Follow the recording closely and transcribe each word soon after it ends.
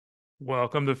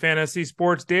Welcome to Fantasy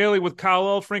Sports Daily with Kyle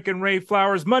Elfrink and Ray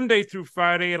Flowers, Monday through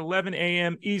Friday at 11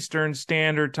 a.m. Eastern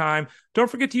Standard Time. Don't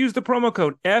forget to use the promo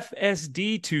code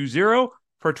FSD20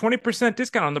 for a 20%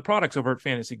 discount on the products over at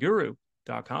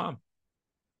fantasyguru.com.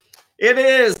 It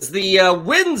is the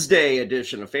Wednesday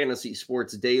edition of Fantasy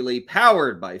Sports Daily,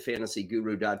 powered by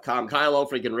fantasyguru.com. Kyle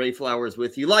Elfrink and Ray Flowers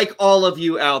with you, like all of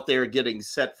you out there getting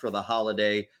set for the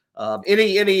holiday.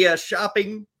 Any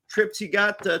shopping trips you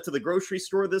got to the grocery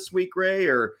store this week, Ray,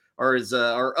 or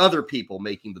are other people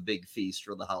making the big feast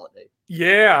for the holiday?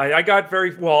 Yeah, I got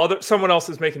very well. Someone else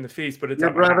is making the feast, but it's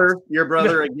your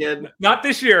brother again. Not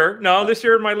this year. No, this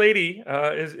year my lady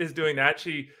is doing that.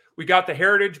 We got the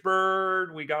heritage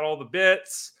bird, we got all the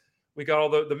bits, we got all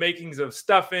the makings of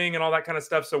stuffing and all that kind of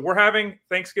stuff. So we're having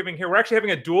Thanksgiving here. We're actually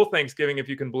having a dual Thanksgiving, if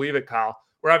you can believe it, Kyle.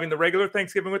 We're having the regular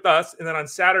Thanksgiving with us, and then on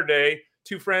Saturday,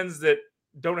 two friends that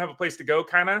don't have a place to go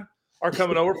kind of are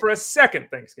coming over for a second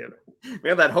Thanksgiving.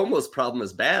 Man, that homeless problem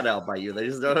is bad out by you. They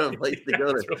just don't have a place to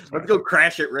go. Let's go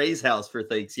crash at Ray's house for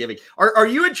Thanksgiving. Are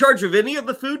you in charge of any of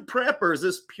the food prep, or is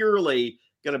this purely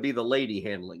going to be the lady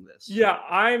handling this? Yeah,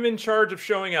 I'm in charge of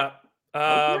showing up.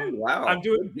 Okay, wow. I'm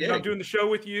doing the show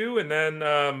with you, and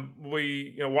then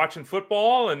we watching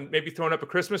football and maybe throwing up a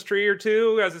Christmas tree or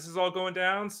two as this is all going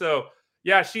down. So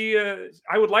yeah,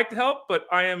 I would like to help, but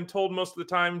I am told most of the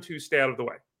time to stay out of the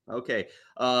way. Okay.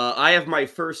 I have my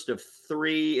first of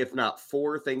 3, if not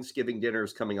 4 Thanksgiving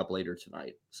dinners coming up later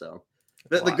tonight. So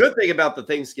the good thing about the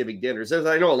Thanksgiving dinners is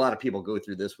I know a lot of people go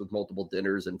through this with multiple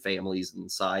dinners and families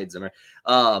and sides. And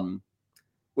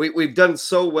we've done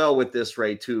so well with this,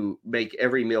 Ray, to make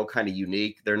every meal kind of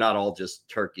unique. They're not all just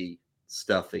turkey,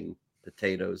 stuffing,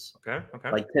 potatoes. Okay.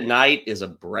 Like tonight is a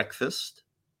breakfast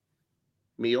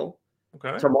meal.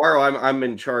 Okay. Tomorrow I'm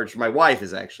in charge. My wife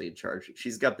is actually in charge.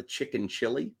 She's got the chicken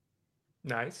chili.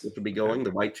 Nice. Which will be going,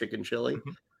 the white chicken chili.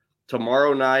 Mm-hmm.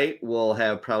 Tomorrow night we'll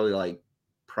have probably like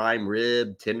prime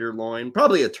rib, tenderloin,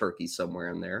 probably a turkey somewhere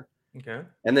in there. Okay.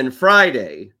 And then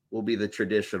Friday will be the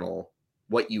traditional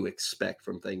what you expect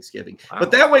from Thanksgiving. Wow.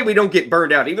 But that way we don't get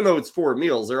burned out. Even though it's 4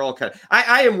 meals, they're all kind of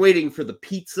I am waiting for the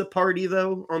pizza party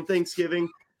though on Thanksgiving.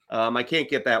 I can't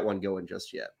get that one going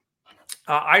just yet.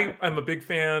 I am a big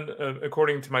fan,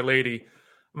 according to my lady,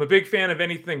 I'm a big fan of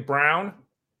anything brown.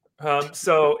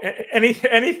 So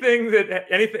anything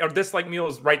or this like meal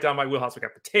is right down my wheelhouse. We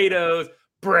got potatoes,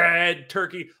 bread,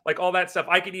 turkey, like all that stuff.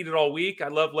 I could eat it all week. I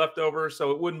love leftovers,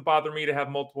 so it wouldn't bother me to have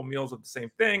multiple meals of the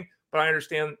same thing. But I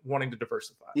understand wanting to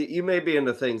diversify. You may be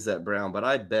into things that brown, but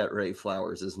I bet Ray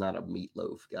Flowers is not a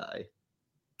meatloaf guy.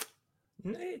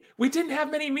 We didn't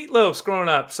have many meatloafs growing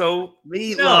up, so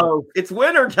meatloaf. No. It's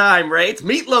wintertime, Ray. It's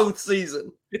meatloaf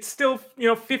season. It's still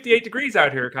 58 degrees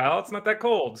out here, Kyle. It's not that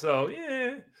cold, so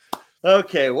yeah.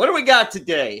 Okay, what do we got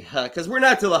today? Because we're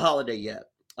not to the holiday yet.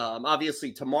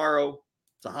 Obviously, tomorrow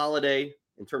it's a holiday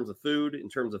in terms of food, in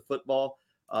terms of football.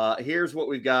 Here's what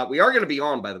we've got. We are going to be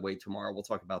on, by the way, tomorrow. We'll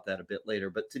talk about that a bit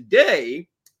later. But today,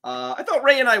 I thought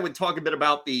Ray and I would talk a bit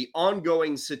about the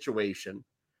ongoing situation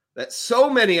that so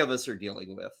many of us are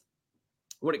dealing with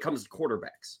when it comes to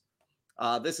quarterbacks.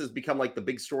 This has become like the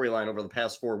big storyline over the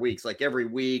past 4 weeks. Like every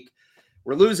week,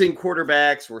 we're losing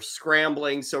quarterbacks, we're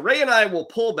scrambling. So Ray and I will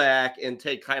pull back and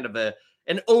take kind of an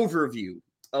overview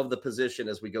of the position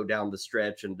as we go down the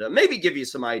stretch and maybe give you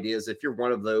some ideas if you're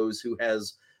one of those who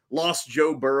has lost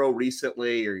Joe Burrow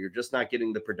recently or you're just not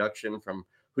getting the production from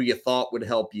who you thought would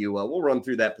help you. We'll run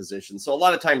through that position. So a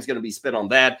lot of time is going to be spent on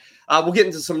that. We'll get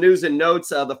into some news and notes.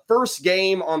 The first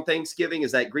game on Thanksgiving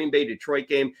is that Green Bay-Detroit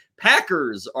game.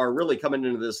 Packers are really coming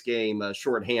into this game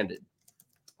shorthanded.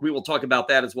 We will talk about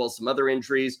that as well as some other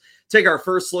injuries. Take our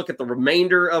first look at the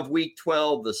remainder of Week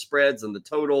 12, the spreads and the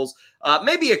totals.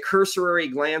 Maybe a cursory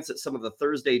glance at some of the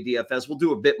Thursday DFS. We'll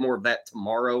do a bit more of that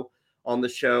tomorrow on the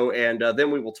show. And then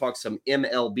we will talk some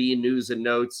MLB news and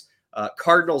notes.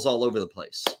 Cardinals all over the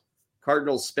place.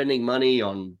 Cardinals spending money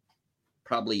on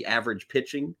probably average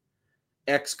pitching.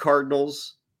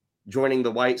 Ex-Cardinals joining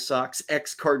the White Sox.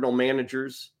 Ex-Cardinal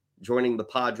managers joining the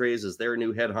Padres as their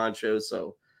new head honcho.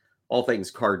 So all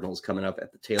things Cardinals coming up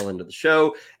at the tail end of the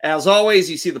show. As always,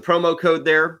 you see the promo code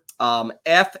there,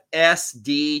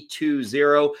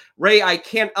 FSD20. Ray, I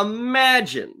can't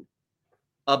imagine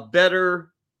a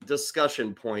better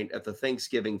discussion point at the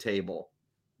Thanksgiving table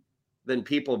than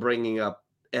people bringing up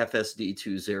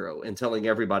FSD20 and telling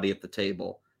everybody at the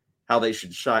table how they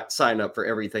should sign up for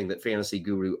everything that Fantasy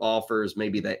Guru offers,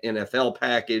 maybe that NFL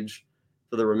package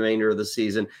for the remainder of the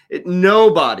season.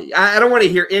 Nobody, I don't want to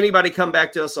hear anybody come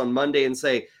back to us on Monday and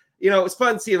say, it's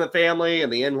fun seeing the family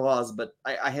and the in-laws, but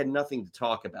I had nothing to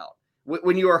talk about.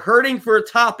 When you are hurting for a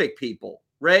topic, people,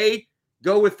 Ray,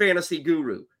 go with Fantasy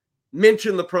Guru.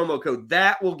 mention the promo code.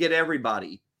 That will get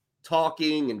everybody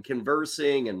talking and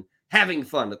conversing and having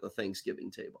fun at the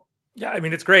Thanksgiving table. Yeah, I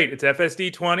mean, it's great. It's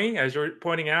FSD20, as you're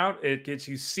pointing out. It gets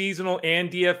you seasonal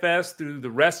and DFS through the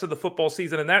rest of the football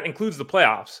season, and that includes the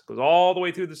playoffs. Goes all the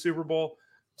way through the Super Bowl.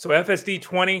 So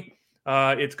FSD20,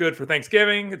 it's good for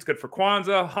Thanksgiving. It's good for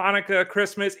Kwanzaa, Hanukkah,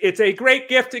 Christmas. It's a great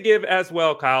gift to give as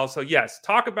well, Kyle. So yes,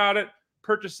 talk about it,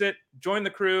 purchase it, join the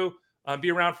crew,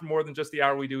 be around for more than just the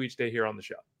hour we do each day here on the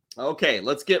show. Okay,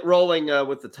 let's get rolling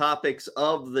with the topics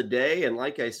of the day. And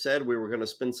like I said, we were going to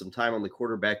spend some time on the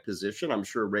quarterback position. I'm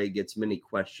sure Ray gets many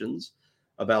questions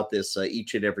about this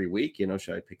each and every week. You know,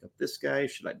 should I pick up this guy?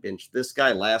 Should I bench this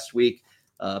guy? Last week,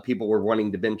 people were wanting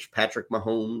to bench Patrick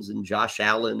Mahomes and Josh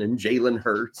Allen and Jalen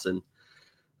Hurts. And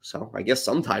so I guess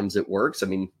sometimes it works. I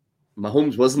mean,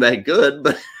 Mahomes wasn't that good,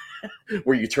 but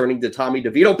were you turning to Tommy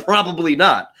DeVito? Probably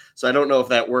not. So I don't know if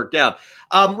that worked out.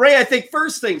 Ray, I think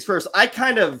first things first, I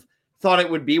kind of thought it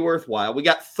would be worthwhile. We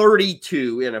got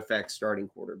 32 in effect starting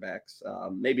quarterbacks.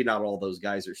 Maybe not all those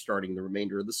guys are starting the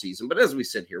remainder of the season, but as we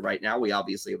sit here right now, we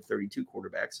obviously have 32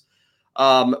 quarterbacks.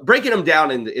 Breaking them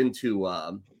down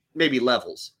into maybe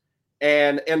levels.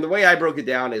 And the way I broke it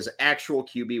down is actual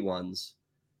QB1s,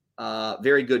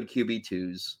 very good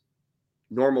QB2s,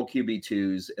 normal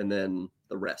QB2s, and then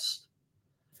the rest.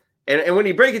 And when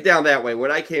you break it down that way,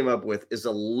 what I came up with is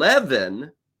 11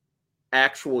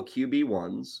 actual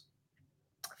QB1s,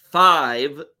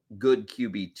 5 good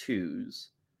QB2s,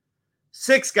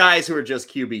 6 guys who are just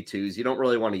QB2s. You don't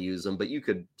really want to use them, but you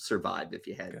could survive if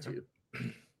you had to.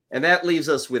 And that leaves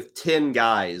us with 10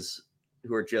 guys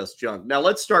who are just junk. Now,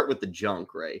 let's start with the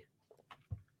junk, Ray.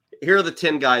 Here are the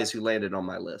 10 guys who landed on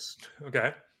my list.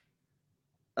 Okay.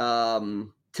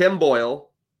 Tim Boyle.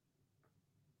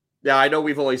 Now, I know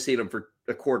we've only seen him for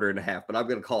a quarter and a half, but I'm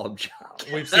going to call him junk.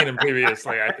 We've seen him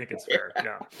previously. I think it's fair.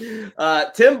 Yeah.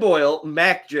 Tim Boyle,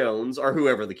 Mac Jones, or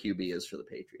whoever the QB is for the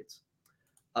Patriots.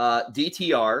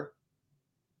 DTR,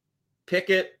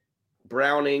 Pickett,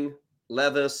 Browning,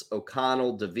 Levis,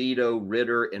 O'Connell, DeVito,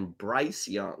 Ritter, and Bryce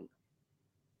Young.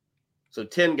 So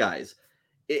 10 guys.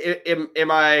 Am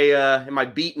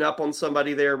I beating up on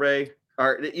somebody there, Ray?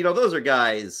 Or, you know, those are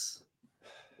guys.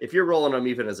 If you're rolling them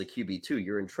even as a QB2,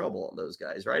 you're in trouble on those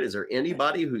guys, right? Is there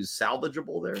anybody who's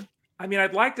salvageable there? I mean,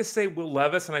 I'd like to say Will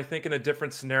Levis, and I think in a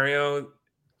different scenario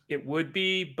it would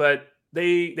be, but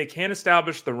they can't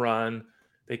establish the run.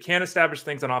 They can't establish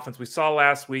things on offense. We saw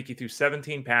last week he threw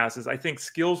 17 passes. I think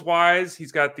skills-wise,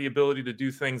 he's got the ability to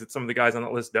do things that some of the guys on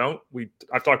that list don't.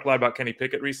 I've talked a lot about Kenny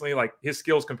Pickett recently. Like, his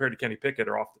skills compared to Kenny Pickett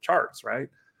are off the charts, right?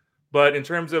 But in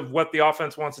terms of what the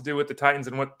offense wants to do with the Titans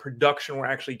and what production we're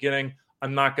actually getting,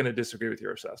 I'm not going to disagree with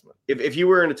your assessment. If you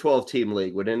were in a 12-team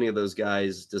league, would any of those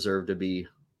guys deserve to be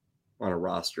on a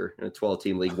roster in a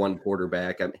 12-team league, one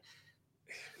quarterback? I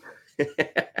mean,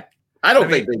 I don't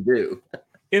think they do.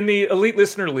 In the Elite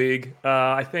Listener League,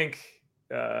 I think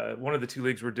one of the 2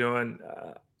 leagues we're doing,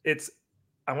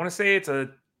 I want to say it's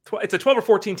a 12 or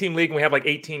 14 team league, and we have like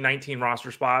 18, 19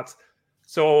 roster spots.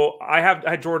 So I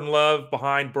had Jordan Love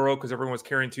behind Burrow because everyone was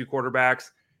carrying 2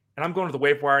 quarterbacks, and I'm going to the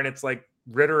waiver wire, and it's like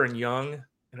Ritter and Young,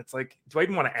 and it's like, do I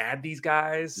even want to add these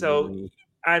guys? So,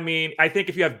 I mean, I think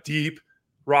if you have deep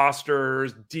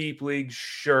rosters, deep leagues,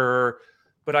 sure,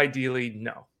 but ideally,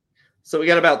 no. So we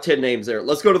got about 10 names there.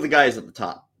 Let's go to the guys at the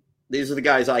top. These are the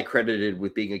guys I credited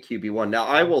with being a QB1. Now,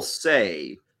 I will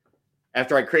say,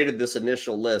 after I created this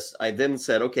initial list, I then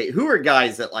said, okay, who are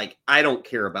guys that, like, I don't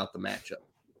care about the matchup,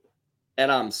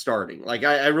 and I'm starting. Like,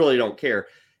 I really don't care.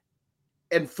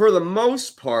 And for the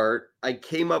most part, I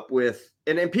came up with,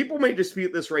 and people may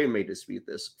dispute this, Ray may dispute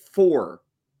this, 4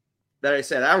 that I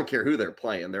said, I don't care who they're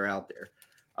playing, they're out there.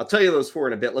 I'll tell you those 4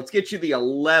 in a bit. Let's get you the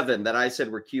 11 that I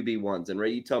said were QB1s. And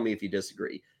Ray, you tell me if you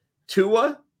disagree.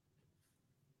 Tua,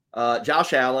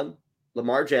 Josh Allen,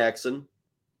 Lamar Jackson,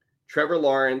 Trevor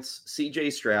Lawrence,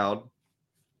 CJ Stroud,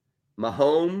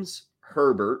 Mahomes,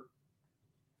 Herbert,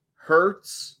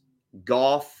 Hurts,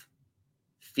 Goff,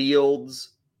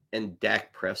 Fields, and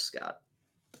Dak Prescott.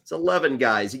 It's 11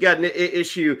 guys. You got an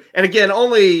issue. And again,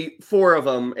 only 4 of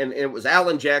them. And it was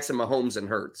Allen, Jackson, Mahomes, and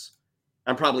Hurts.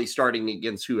 I'm probably starting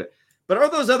against who. But are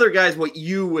those other guys what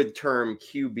you would term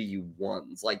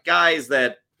QB1s? Like guys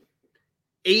that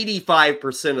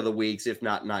 85% of the weeks, if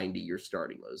not 90, you're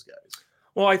starting those guys.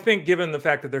 Well, I think given the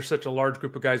fact that there's such a large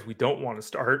group of guys we don't want to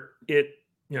start,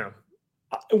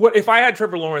 what if I had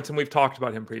Trevor Lawrence, and we've talked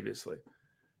about him previously.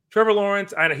 Trevor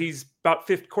Lawrence, I know he's about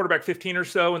quarterback 15 or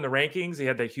so in the rankings. He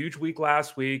had that huge week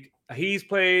last week. He's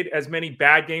played as many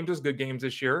bad games as good games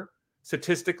this year,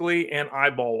 statistically and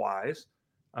eyeball-wise.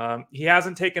 He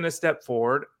hasn't taken a step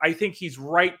forward. I think he's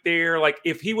right there. Like,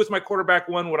 if he was my quarterback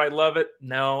one, would I love it?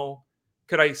 No.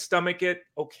 Could I stomach it?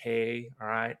 Okay. All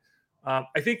right.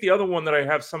 I think the other one that I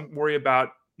have some worry about,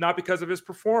 not because of his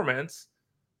performance,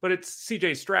 but it's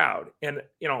CJ Stroud. And,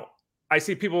 I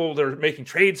see people that are making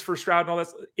trades for Stroud and all that.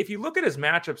 If you look at his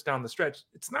matchups down the stretch,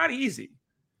 it's not easy.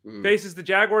 Faces the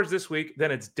Jaguars this week.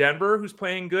 Then it's Denver, who's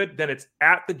playing good. Then it's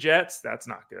at the Jets. That's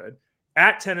not good.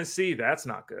 At Tennessee, that's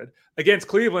not good. Against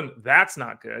Cleveland, that's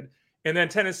not good. And then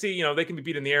Tennessee, they can be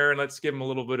beat in the air, and let's give them a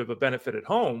little bit of a benefit at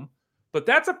home. But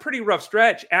that's a pretty rough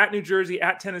stretch. At New Jersey,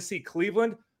 at Tennessee,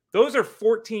 Cleveland, those are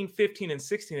 14, 15, and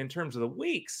 16 in terms of the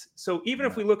weeks. So even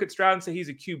if we look at Stroud and say he's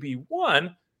a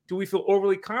QB1, do we feel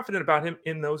overly confident about him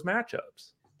in those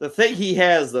matchups? The thing he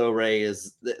has, though, Ray,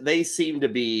 is they seem to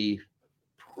be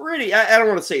pretty – I don't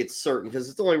want to say it's certain because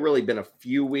it's only really been a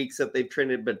few weeks that they've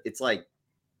trended, but it's like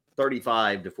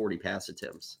 35 to 40 pass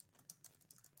attempts.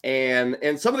 And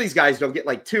some of these guys don't get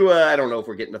like Tua. I don't know if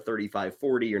we're getting to 35,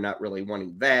 40. You're not really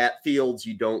wanting that. Fields,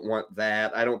 you don't want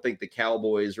that. I don't think the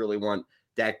Cowboys really want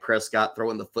Dak Prescott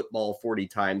throwing the football 40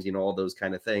 times, all those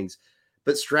kind of things.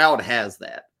 But Stroud has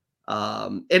that.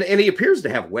 And he appears to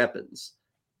have weapons.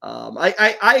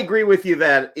 I agree with you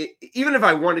that even if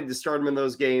I wanted to start him in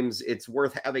those games, it's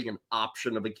worth having an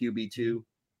option of a QB2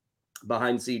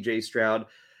 behind CJ Stroud.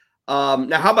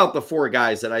 Now, how about the four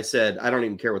guys that I said I don't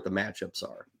even care what the matchups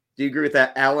are? Do you agree with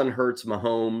that? Allen, Hurts,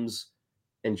 Mahomes,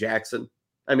 and Jackson.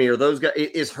 I mean, are those guys?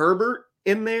 Is Herbert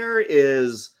in there?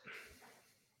 Is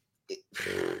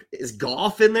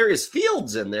Goff in there? Is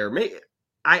Fields in there?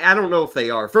 I don't know if they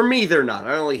are. For me, they're not.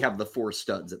 I only have the four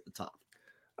studs at the top.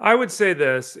 I would say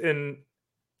this, and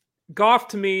Goff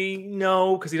to me,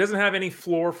 no, because he doesn't have any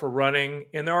floor for running.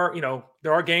 And there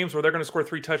are games where they're going to score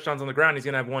 3 touchdowns on the ground. He's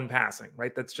going to have 1 passing,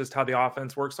 right? That's just how the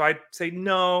offense works. So I'd say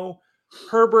no.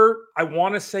 Herbert, I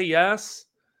want to say yes.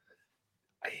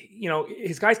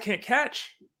 His guys can't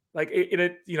catch.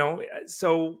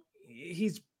 So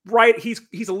he's right.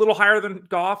 He's a little higher than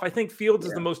Goff. I think Fields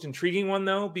is the most intriguing one,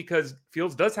 though, because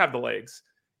Fields does have the legs,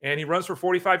 and he runs for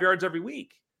 45 yards every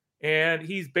week. And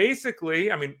he's basically,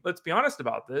 let's be honest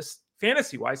about this,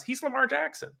 fantasy-wise, he's Lamar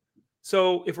Jackson.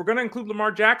 So if we're going to include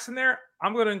Lamar Jackson there,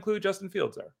 I'm going to include Justin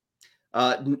Fields there.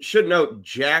 Should note,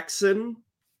 Jackson,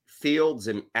 Fields,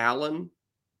 and Allen,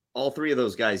 all three of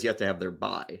those guys yet to have their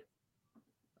bye.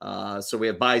 So we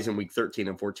have byes in week 13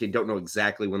 and 14. Don't know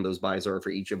exactly when those byes are for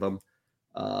each of them.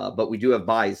 But we do have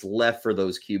byes left for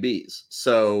those QBs.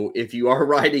 So if you are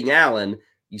riding Allen,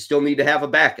 you still need to have a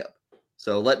backup.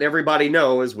 So letting everybody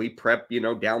know as we prep,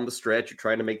 down the stretch, you're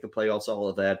trying to make the playoffs, all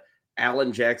of that.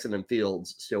 Allen, Jackson, and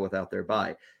Fields still without their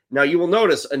bye. Now, you will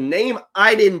notice a name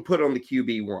I didn't put on the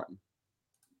QB1.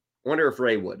 Wonder if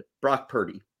Ray would. Brock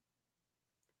Purdy.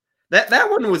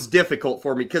 That one was difficult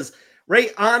for me because,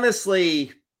 Ray,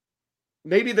 honestly,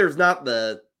 maybe there's not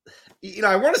the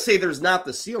I want to say there's not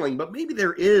the ceiling, but maybe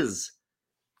there is.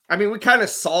 We kind of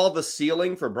saw the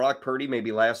ceiling for Brock Purdy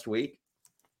maybe last week.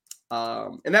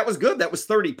 And that was good. That was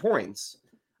 30 points.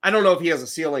 I don't know if he has a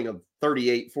ceiling of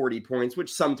 38, 40 points,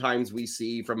 which sometimes we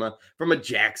see from a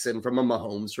Jackson, from a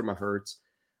Mahomes, from a Hurts.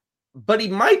 But he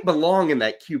might belong in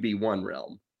that QB1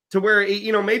 realm to where,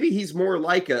 maybe he's more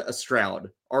like a Stroud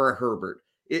or a Herbert.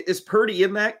 Is Purdy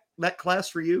in that class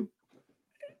for you?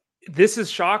 This is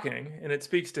shocking, and it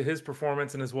speaks to his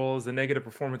performance and as well as the negative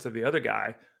performance of the other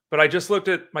guy. But I just looked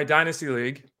at my Dynasty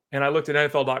League, and I looked at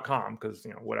NFL.com because,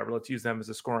 whatever, let's use them as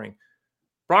a scoring.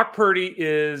 Brock Purdy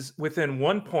is within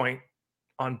 1 point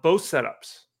on both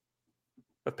setups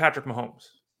of Patrick Mahomes.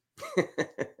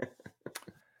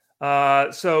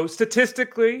 So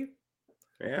statistically,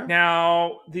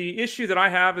 now the issue that I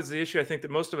have is the issue I think that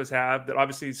most of us have, that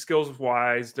obviously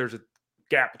skills-wise, there's a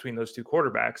gap between those two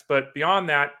quarterbacks. But beyond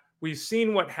that, we've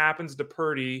seen what happens to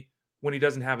Purdy when he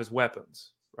doesn't have his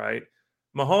weapons, right?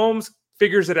 Mahomes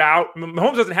figures it out.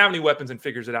 Mahomes doesn't have any weapons and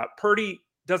figures it out. Purdy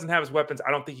doesn't have his weapons.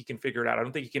 I don't think he can figure it out. I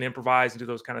don't think he can improvise and do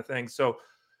those kind of things. So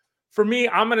for me,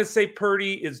 I'm going to say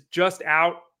Purdy is just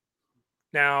out.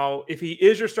 Now, if he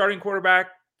is your starting quarterback,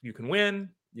 you can win.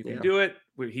 You can do it.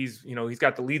 He's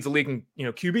got the leads the league in,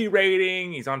 QB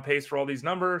rating. He's on pace for all these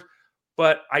numbers.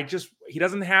 But he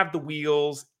doesn't have the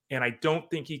wheels, and I don't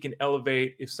think he can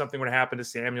elevate if something were to happen to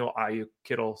Samuel, Ayuk,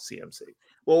 Kittle, CMC.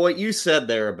 Well, what you said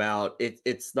there about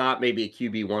it's not maybe a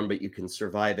QB1, but you can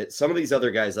survive it. Some of these other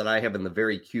guys that I have in the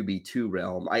very QB2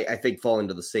 realm, I think fall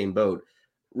into the same boat.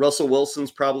 Russell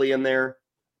Wilson's probably in there.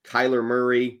 Kyler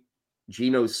Murray,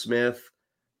 Geno Smith.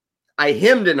 I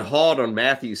hemmed and hawed on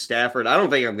Matthew Stafford. I don't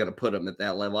think I'm going to put him at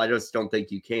that level. I just don't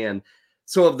think you can.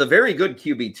 So of the very good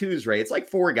QB2s, Ray, it's like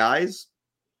 4 guys.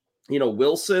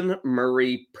 Wilson,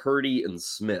 Murray, Purdy, and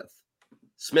Smith.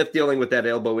 Smith dealing with that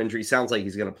elbow injury. Sounds like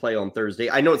he's going to play on Thursday.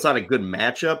 I know it's not a good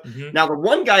matchup. Mm-hmm. Now, the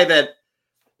one guy that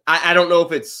I don't know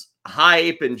if it's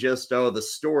hype and just, the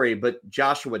story, but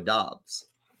Joshua Dobbs.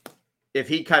 If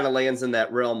he kind of lands in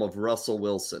that realm of Russell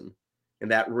Wilson, in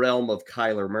that realm of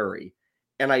Kyler Murray.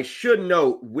 And I should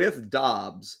note with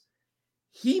Dobbs,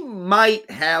 he might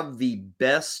have the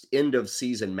best end of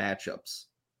season matchups.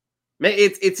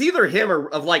 It's either him or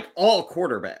of like all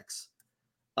quarterbacks.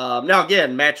 Now,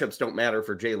 again, matchups don't matter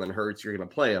for Jalen Hurts. You're going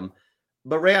to play him.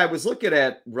 But, Ray, I was looking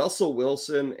at Russell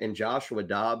Wilson and Joshua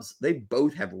Dobbs. They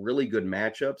both have really good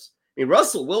matchups. I mean,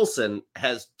 Russell Wilson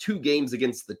has 2 games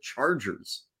against the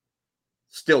Chargers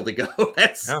still to go.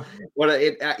 That's what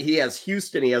he has.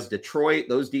 Houston, he has Detroit.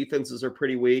 Those defenses are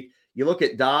pretty weak. You look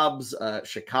at Dobbs,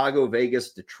 Chicago,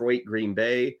 Vegas, Detroit, Green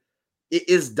Bay.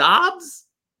 Is Dobbs,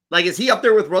 is he up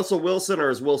there with Russell Wilson,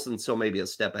 or is Wilson still maybe a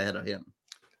step ahead of him?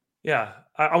 Yeah,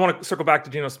 I want to circle back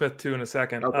to Geno Smith too in a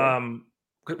second. Okay.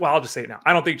 Well, I'll just say it now.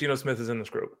 I don't think Geno Smith is in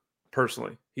this group,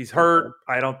 personally. He's hurt. Okay.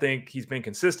 I don't think he's been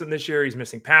consistent this year. He's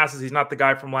missing passes. He's not the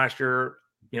guy from last year.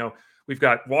 We've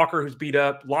got Walker who's beat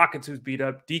up, Lockett who's beat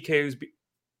up, DK who's beat.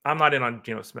 I'm not in on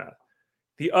Geno Smith.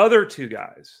 The other 2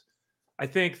 guys, I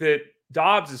think that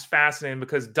Dobbs is fascinating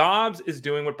because Dobbs is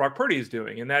doing what Brock Purdy is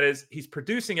doing, and that is he's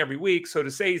producing every week. So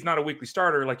to say he's not a weekly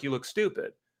starter, you look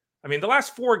stupid. I mean, the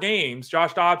last 4 games,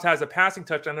 Josh Dobbs has a passing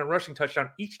touchdown and a rushing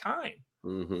touchdown each time.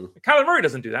 Mm-hmm. Kyler Murray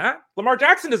doesn't do that. Lamar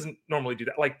Jackson doesn't normally do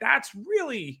that. That's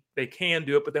really, they can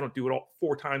do it, but they don't do it all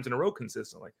 4 times in a row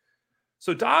consistently.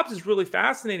 So Dobbs is really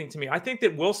fascinating to me. I think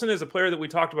that Wilson is a player that we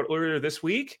talked about earlier this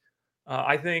week.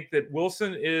 I think that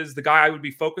Wilson is the guy I would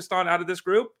be focused on out of this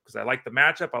group because I like the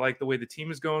matchup. I like the way the team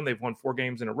is going. They've won 4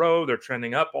 games in a row. They're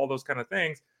trending up, all those kind of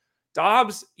things.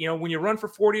 Dobbs, when you run for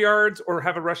 40 yards or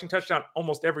have a rushing touchdown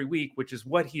almost every week, which is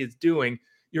what he is doing,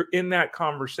 you're in that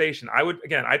conversation.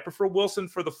 I'd prefer Wilson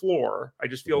for the floor. I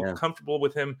just feel comfortable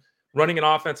with him running an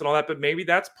offense and all that, but maybe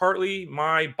that's partly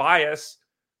my bias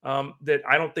that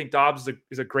I don't think Dobbs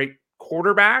is a great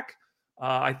quarterback.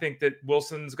 I think that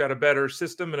Wilson's got a better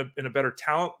system and a better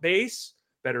talent base,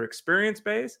 better experience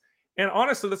base. And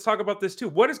honestly, let's talk about this too.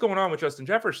 What is going on with Justin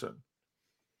Jefferson?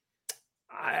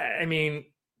 I mean,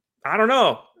 I don't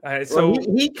know.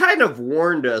 He kind of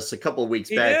warned us a couple of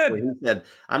weeks back when he said,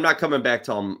 I'm not coming back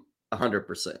till I'm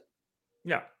 100%.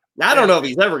 Yeah. Now, I don't know if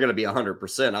he's ever going to be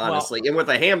 100%, honestly. And with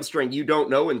a hamstring, you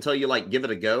don't know until you give it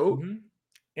a go. Mm-hmm.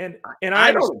 And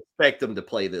I don't expect him to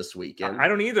play this weekend. I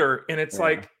don't either. And it's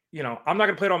I'm not going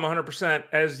to play it on 100%.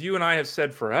 As you and I have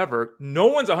said forever, no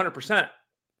one's 100%.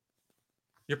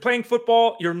 You're playing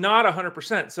football. You're not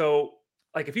 100%. So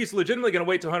if he's legitimately going to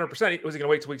wait to 100%, was he going to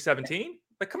wait till week 17?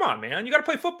 Come on, man. You got to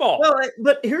play football. Well,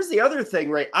 but here's the other thing,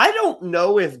 right? I don't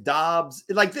know if Dobbs,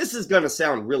 this is going to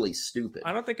sound really stupid.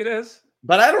 I don't think it is.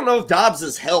 But I don't know if Dobbs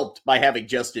is helped by having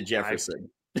Justin Jefferson.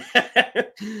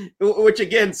 Which,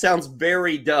 again, sounds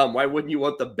very dumb. Why wouldn't you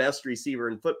want the best receiver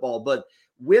in football? But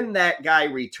when that guy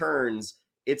returns,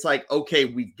 it's okay,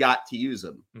 we've got to use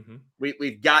him. Mm-hmm.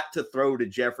 We've got to throw to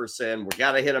Jefferson. We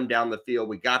got to hit him down the field.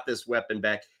 We got this weapon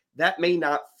back. That may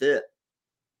not fit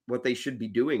what they should be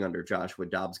doing under Joshua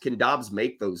Dobbs. Can Dobbs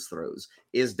make those throws?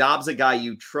 Is Dobbs a guy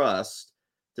you trust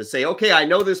to say, okay, I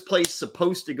know this play's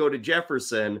supposed to go to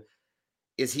Jefferson.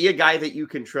 Is he a guy that you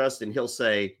can trust? And he'll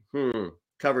say,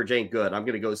 coverage ain't good. I'm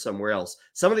going to go somewhere else.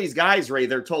 Some of these guys, Ray,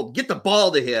 they're told, get the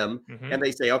ball to him. Mm-hmm. And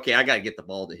they say, okay, I got to get the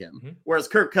ball to him. Mm-hmm. Whereas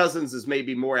Kirk Cousins is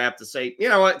maybe more apt to say, you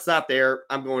know what, it's not there.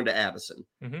 I'm going to Addison.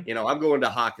 Mm-hmm. I'm going to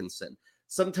Hawkinson.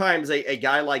 Sometimes a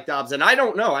guy like Dobbs, and I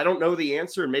don't know the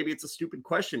answer, and maybe it's a stupid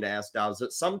question to ask Dobbs,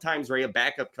 but sometimes, Ray, a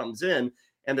backup comes in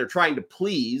and they're trying to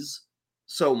please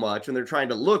so much and they're trying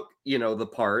to look, the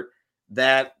part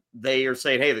that they are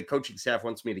saying, hey, the coaching staff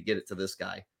wants me to get it to this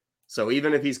guy. So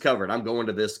even if he's covered, I'm going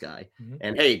to this guy. Mm-hmm.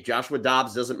 And hey, Joshua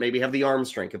Dobbs doesn't maybe have the arm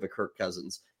strength of a Kirk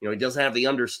Cousins. He doesn't have the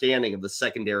understanding of the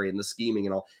secondary and the scheming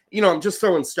and all. I'm just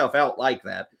throwing stuff out like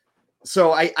that.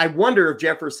 So I wonder if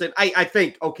Jefferson, I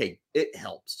think, okay, it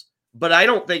helps. But I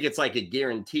don't think it's a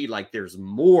guarantee there's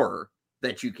more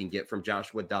that you can get from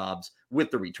Joshua Dobbs with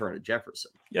the return of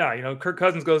Jefferson. Yeah, Kirk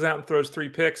Cousins goes out and throws 3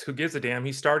 picks. Who gives a damn?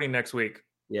 He's starting next week.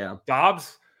 Yeah.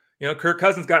 Dobbs, Kirk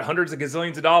Cousins got hundreds of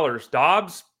gazillions of dollars.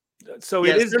 Dobbs, so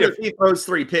it is different. If he throws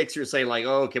 3 picks, you're saying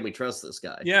oh, can we trust this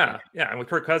guy? Yeah. And with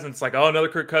Kirk Cousins, it's another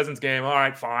Kirk Cousins game. All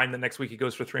right, fine. The next week he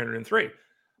goes for 303.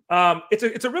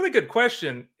 It's a really good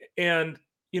question. And,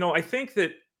 I think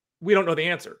that we don't know the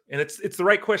answer, and it's the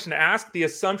right question to ask. The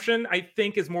assumption, I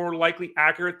think, is more likely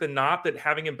accurate than not that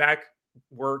having him back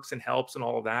works and helps and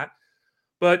all of that.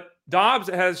 But Dobbs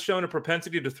has shown a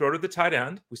propensity to throw to the tight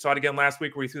end. We saw it again last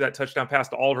week where he threw that touchdown pass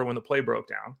to Oliver when the play broke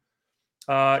down.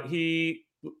 He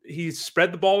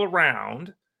spread the ball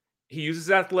around. He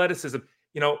uses athleticism.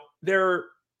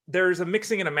 There's a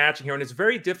mixing and a matching here, and it's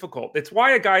very difficult. It's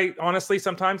why a guy, honestly,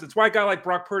 sometimes it's why a guy like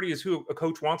Brock Purdy is who a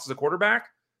coach wants as a quarterback.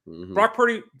 Mm-hmm. Brock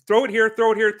Purdy, throw it here,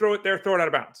 throw it here, throw it there, throw it out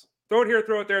of bounds. Throw it here,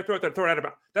 throw it there, throw it there, throw it out of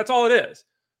bounds. That's all it is.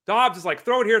 Dobbs is like,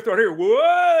 throw it here, throw it here.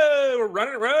 Whoa, we're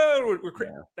running around. We're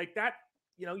like that.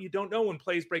 You don't know when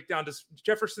plays break down. Does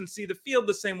Jefferson see the field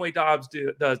the same way Dobbs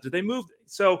does? Do they move?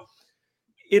 So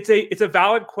it's a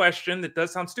valid question that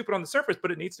does sound stupid on the surface,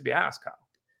 but it needs to be asked, Kyle.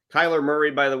 Kyler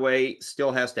Murray, by the way,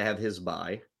 still has to have his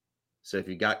bye. So if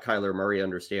you got Kyler Murray,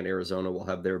 understand Arizona will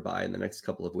have their bye in the next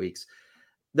couple of weeks.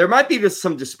 There might be just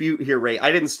some dispute here, Ray.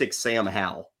 I didn't stick Sam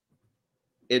Howell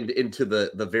into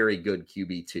the very good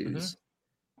QB2s,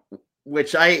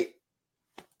 which a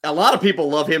lot of people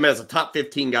love him as a top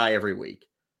 15 guy every week.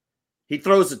 He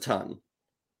throws a ton,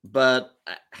 but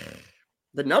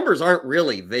the numbers aren't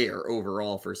really there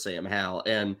overall for Sam Howell,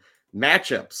 and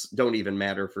matchups don't even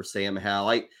matter for Sam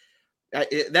Howell.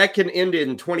 That can end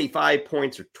in 25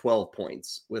 points or 12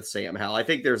 points with Sam Howell. I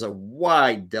think there's a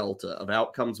wide delta of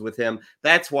outcomes with him.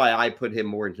 That's why I put him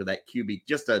more into that QB,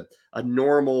 just a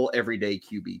normal everyday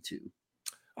QB2.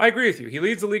 I agree with you. He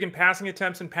leads the league in passing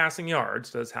attempts and passing yards,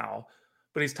 does Howell,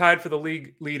 but he's tied for the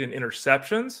league lead in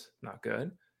interceptions. Not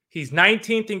good. He's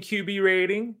 19th in QB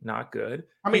rating. Not good.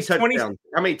 How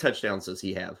many touchdowns does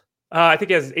he have? I think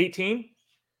he has 18.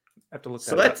 I have to look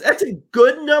that up. That's a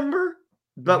good number.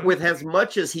 But with as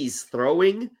much as he's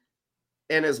throwing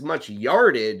and as much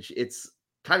yardage, it's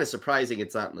kind of surprising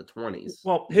it's not in the 20s.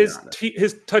 Well, his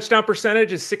touchdown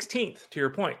percentage is 16th, to your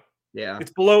point. Yeah.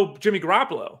 It's below Jimmy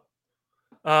Garoppolo.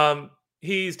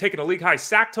 He's taken a league high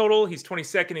sack total. He's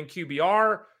 22nd in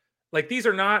QBR. Like, these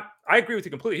are not, I agree with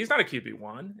you completely. He's not a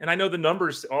QB1. And I know the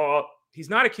numbers, he's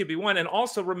not a QB1. And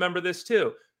also remember this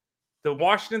too. The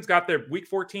Washington's got their week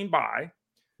 14 bye.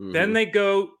 Then they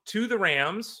go to the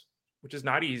Rams, which is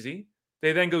not easy.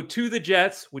 They then go to the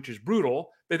Jets, which is brutal.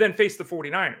 They then face the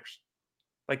 49ers.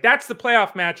 Like, that's the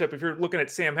playoff matchup if you're looking at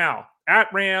Sam Howell.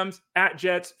 At Rams, at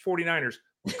Jets, 49ers.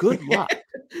 Good luck.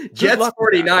 Jets,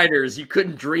 49ers, you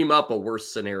couldn't dream up a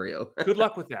worse scenario. Good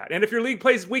luck with that. And if your league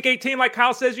plays week 18 like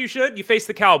Kyle says you should, you face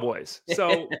the Cowboys.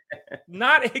 So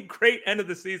not a great end of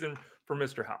the season for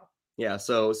Mr. Howell. Yeah,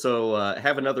 so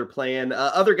have another plan.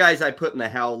 Other guys I put in the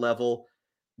Howell level,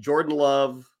 Jordan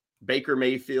Love, Baker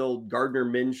Mayfield, Gardner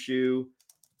Minshew,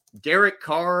 Derek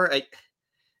Carr.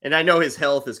 And I know his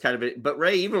health is kind of it, but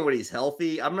Ray, even when he's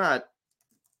healthy, I'm not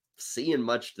seeing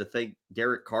much to think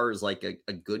Derek Carr is like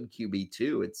a good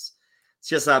QB2. It's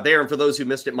just not there. And for those who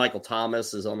missed it, Michael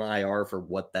Thomas is on IR for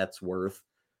what that's worth.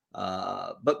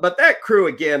 But that crew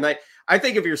again, I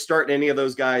think if you're starting any of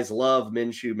those guys, Love,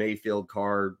 Minshew, Mayfield,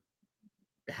 Carr,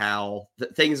 Howell,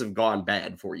 things have gone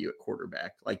bad for you at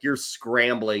quarterback. Like, you're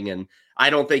scrambling, and I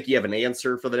don't think you have an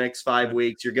answer for the next 5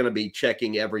 weeks. You're going to be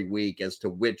checking every week as to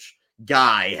which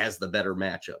guy has the better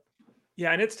matchup.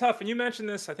 Yeah, and it's tough. And you mentioned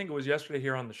this, I think it was yesterday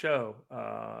here on the show.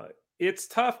 It's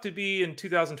tough to be in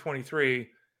 2023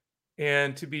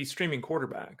 and to be streaming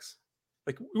quarterbacks.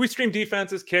 Like, we stream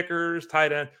defenses, kickers,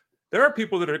 tight end. There are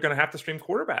people that are going to have to stream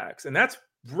quarterbacks, and that's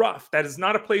rough. That is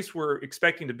not a place we're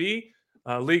expecting to be.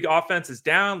 League offense is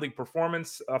down. League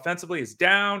performance offensively is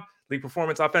down. League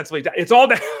performance offensively down. It's all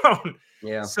down.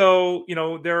 Yeah. So,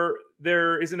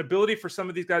 there is an ability for some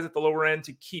of these guys at the lower end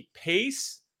to keep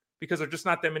pace because there are just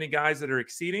not that many guys that are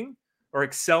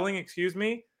excelling, excuse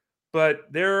me. But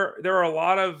there are a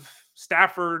lot of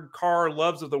Stafford, Carr,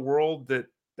 Loves of the world that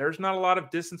there's not a lot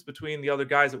of distance between the other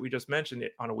guys that we just mentioned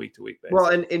on a week-to-week basis. Well,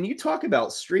 and you talk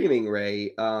about streaming,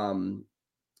 Ray.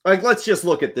 Like, let's just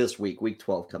look at this week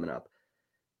 12 coming up.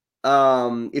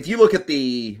 If you look at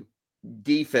the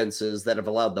defenses that have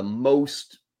allowed the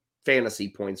most fantasy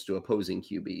points to opposing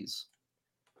QBs,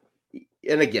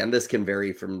 and again, this can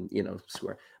vary from,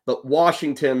 square, but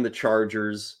Washington, the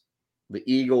Chargers, the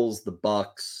Eagles, the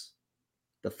Bucks,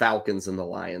 the Falcons, and the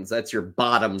Lions, that's your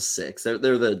bottom six. They're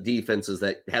the defenses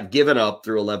that have given up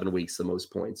through 11 weeks the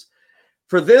most points.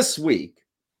 For this week,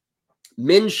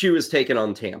 Minshew is taken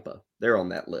on Tampa. They're on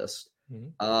that list.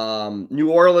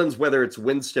 New Orleans, whether it's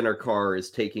Winston or Carr, is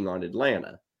taking on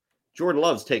Atlanta. Jordan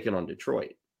Love's taking on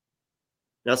Detroit.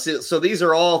 Now, so these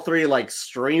are all three like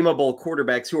streamable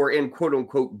quarterbacks who are in quote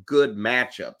unquote good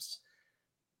matchups.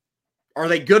 Are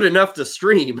they good enough to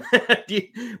stream?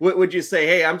 Would you say,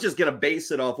 hey, I'm just going to base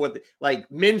it off like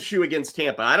Minshew against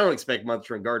Tampa? I don't expect much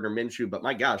from Gardner Minshew, but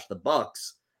my gosh, the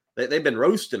Bucks, they've been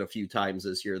roasted a few times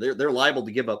this year. They're liable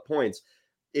to give up points.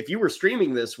 if you were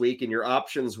streaming this week and your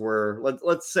options were,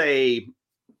 let's say,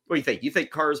 what do you think? You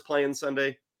think Carr's playing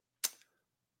Sunday?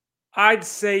 I'd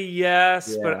say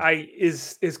yes, Yeah. but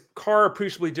is Carr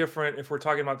appreciably different if we're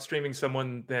talking about streaming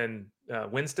someone than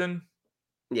Winston?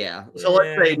 Yeah. So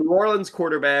let's say New Orleans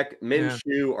quarterback, Yeah.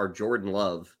 Minshew or Jordan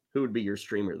Love. Who would be your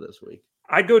streamer this week?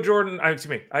 I'd go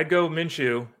I'd go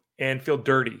Minshew and feel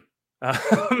dirty.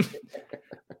 And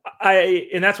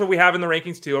that's what we have in the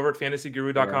rankings too over at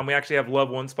fantasyguru.com. Yeah. We actually have Love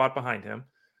one spot behind him.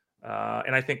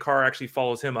 And I think Carr actually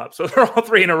follows him up. So they're all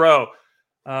three in a row.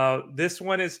 This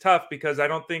one is tough because I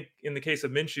don't think in the case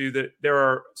of Minshew that there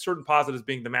are certain positives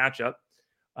being the matchup.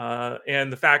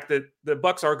 And the fact that the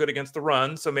Bucs are good against the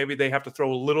run, so maybe they have to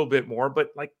throw a little bit more.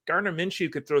 But like Gardner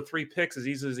Minshew could throw 3 picks as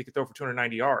easily as he could throw for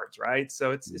 290 yards, right?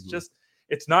 So it's just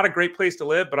not a great place to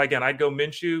live. But again, I'd go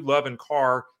Minshew, Love, and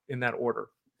Carr in that order.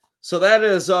 So that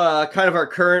is kind of our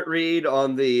current read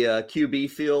on the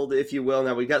QB field, if you will.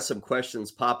 Now we've got some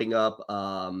questions popping up.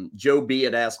 Joe B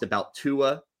had asked about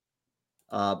Tua,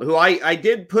 who I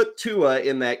did put Tua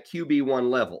in that QB1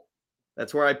 level.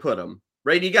 That's where I put him.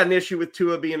 Ray, do you got an issue with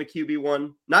Tua being a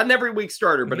QB1? Not an every week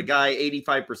starter, but a guy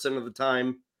 85% of the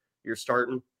time you're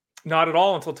starting? Not at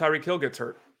all until Tyreek Hill gets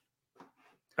hurt.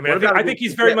 I mean, I think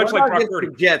he's very much like Brock Purdy.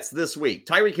 The Jets this week.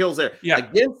 Tyreek Hill's there. Yeah.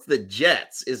 Against the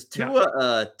Jets, is Tua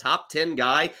a top 10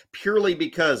 guy purely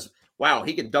because, wow,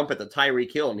 he can dump it to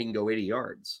Tyreek Hill and he can go 80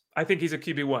 yards? I think he's a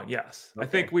QB1, yes. Okay. I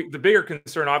think the bigger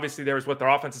concern, obviously, there is what their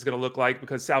offense is going to look like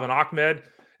because Salvin Ahmed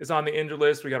is on the injured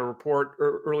list. We got a report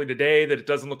early today that it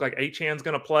doesn't look like Achan's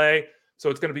going to play. So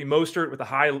it's going to be Mostert with the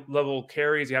high-level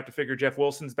carries. You have to figure Jeff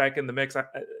Wilson's back in the mix.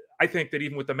 I think that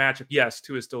even with the matchup, yes,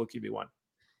 Tua is still a QB1.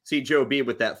 See Joe B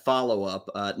with that follow-up,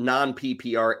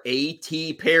 non-PPR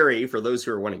A.T. Perry, for those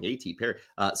who are wanting A.T. Perry,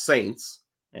 Saints,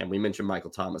 and we mentioned Michael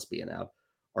Thomas being out,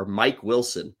 or Mike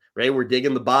Wilson. Ray, we're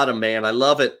digging the bottom, man. I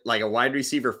love it. Like a wide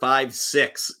receiver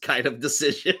 5-6 kind of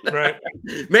decision. Right.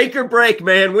 Make or break,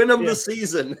 man. Win them the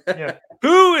season.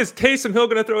 Who is Taysom Hill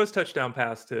going to throw his touchdown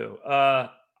pass to?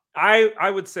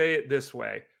 I would say it this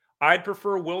way. I'd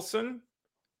prefer Wilson,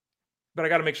 but I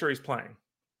got to make sure he's playing.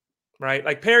 Right,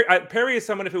 like Perry is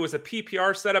someone. If it was a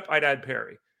PPR setup, I'd add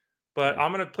Perry, but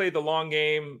I'm going to play the long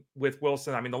game with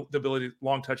Wilson. I mean, the ability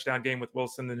long touchdown game with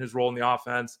Wilson and his role in the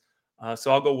offense.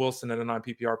 So I'll go Wilson in a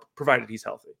non-PPR, provided he's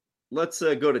healthy. Let's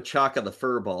go to Chaka the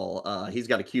Furball. He's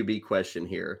got a QB question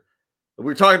here.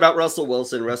 We're talking about Russell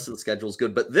Wilson. Rest of the schedule is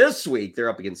good, but this week they're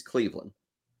up against Cleveland,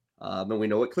 and we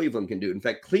know what Cleveland can do. In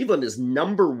fact, Cleveland is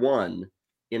number 1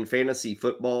 in fantasy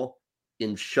football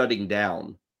in shutting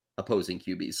down opposing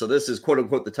QBs. So this is quote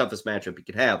unquote the toughest matchup you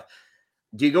could have.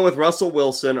 Do you go with Russell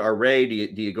Wilson or Ray?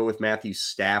 Do you go with Matthew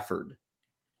Stafford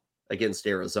against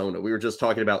Arizona? We were just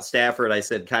talking about Stafford. I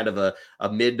said kind of a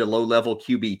mid to low level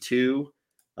QB2.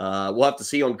 We'll have to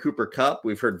see on Cooper Kupp.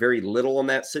 We've heard very little on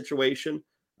that situation.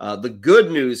 The good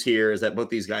news here is that both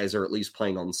these guys are at least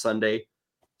playing on Sunday.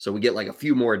 So we get like a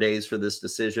few more days for this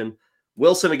decision.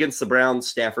 Wilson against the Browns,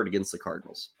 Stafford against the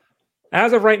Cardinals.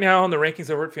 As of right now, on the rankings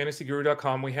over at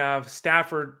fantasyguru.com, we have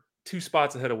Stafford 2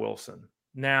 spots ahead of Wilson.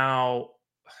 Now,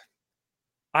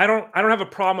 I don't have a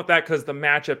problem with that because the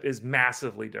matchup is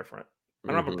massively different.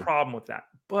 I don't have a problem with that.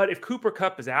 But if Cooper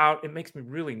Kupp is out, it makes me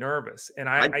really nervous. And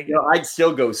I'd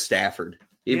still go Stafford,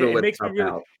 even with Kupp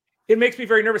out. It makes me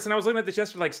very nervous. And I was looking at this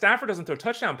yesterday, like Stafford doesn't throw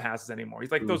touchdown passes anymore.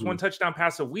 He's like throws 1 touchdown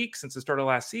pass a week since the start of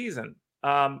last season.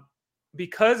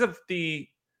 Because of the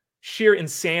sheer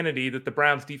insanity that the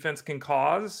Browns defense can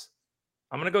cause,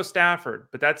 I'm going to go Stafford,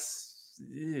 but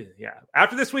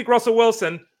after this week, Russell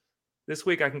Wilson, this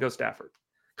week I can go Stafford.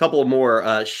 Couple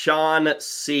more. Sean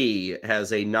C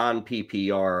has a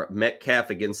non-PPR Metcalf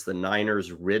against the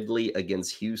Niners, Ridley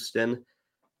against Houston.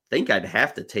 I think I'd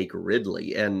have to take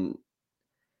Ridley, and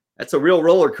that's a real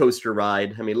roller coaster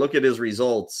ride. I mean, look at his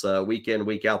results week in,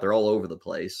 week out. They're all over the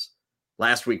place.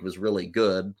 Last week was really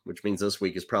good, which means this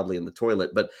week is probably in the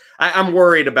toilet. But I'm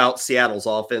worried about Seattle's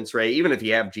offense, Ray. Even if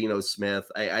you have Geno Smith,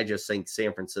 I just think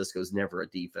San Francisco's never a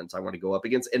defense I want to go up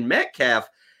against. And Metcalf,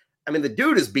 I mean, the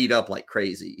dude is beat up like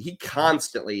crazy. He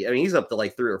constantly, he's up to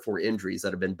like 3 or 4 injuries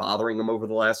that have been bothering him over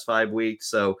the last 5 weeks.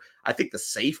 So I think the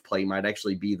safe play might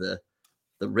actually be the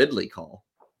Ridley call.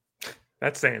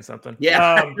 That's saying something.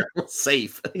 Yeah,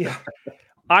 safe. Yeah.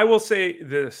 I will say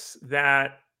this,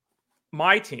 that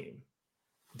my team,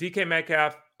 DK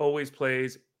Metcalf always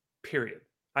plays, period.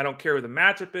 I don't care who the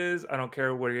matchup is. I don't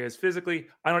care what he is physically.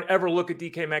 I don't ever look at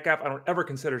DK Metcalf. I don't ever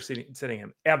consider sitting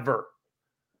him, ever.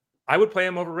 I would play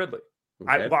him over Ridley.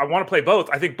 Okay. I want to play both.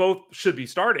 I think both should be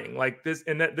starting like this.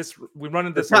 And that this we run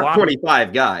into this a lot.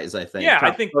 25 guys, I think. Yeah,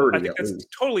 I think that's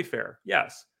totally fair.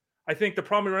 Yes. I think the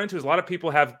problem we run into is a lot of people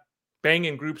have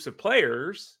banging groups of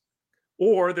players,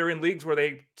 or they're in leagues where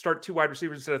they start 2 wide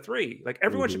receivers instead of 3. Like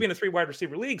everyone should be in a 3 wide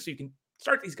receiver league so you can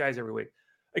start these guys every week.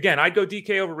 Again, I'd go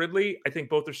DK over Ridley. I think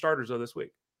both are starters though this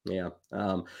week. Yeah.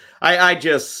 I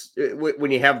just,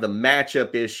 when you have the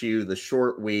matchup issue, the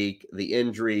short week, the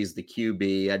injuries, the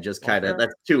QB, I just kind of,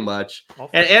 that's too much.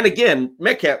 And again,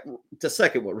 Metcalf, to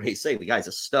second what Ray's saying, the guy's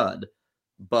a stud,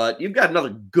 but you've got another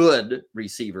good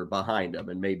receiver behind him,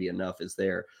 and maybe enough is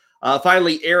there.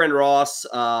 Finally, Aaron Ross,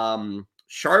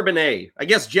 Charbonnet. I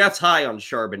guess Jeff's high on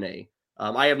Charbonnet.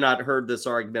 I have not heard this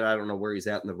argument. I don't know where he's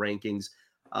at in the rankings.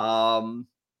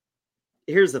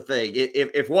 Here's the thing.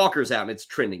 If Walker's out and it's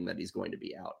trending that he's going to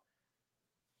be out,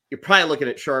 you're probably looking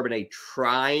at Charbonnet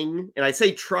trying. And I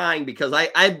say trying because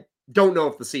I don't know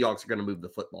if the Seahawks are going to move the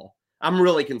football. I'm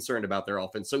really concerned about their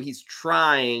offense. So he's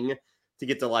trying to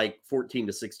get to like 14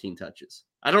 to 16 touches.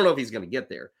 I don't know if he's going to get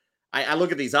there. I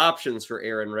look at these options for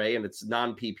Aaron Ray, and it's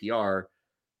non-PPR.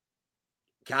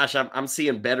 Gosh, I'm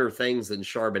seeing better things than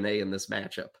Charbonnet in this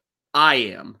matchup. I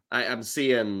am. I'm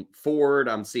seeing Ford.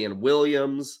 I'm seeing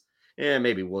Williams.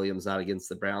 Maybe Williams not against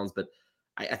the Browns, but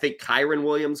I think Kyron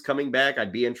Williams coming back.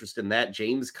 I'd be interested in that.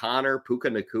 James Conner, Puka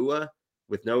Nacua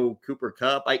with no Cooper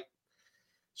Kupp.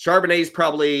 Charbonnet's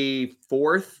probably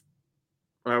fourth.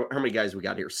 How many guys we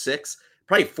got here? 6.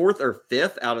 Probably 4th or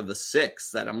 5th out of the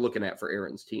 6 that I'm looking at for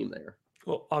Aaron's team there.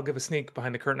 Well, I'll give a sneak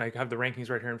behind the curtain. I have the rankings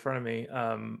right here in front of me.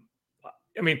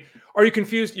 I mean, are you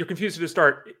confused? You're confused to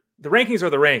start. The rankings are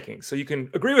the rankings, so you can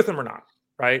agree with them or not,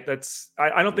 right?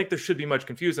 I don't think there should be much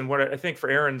confusion. What I think for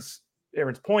Aaron's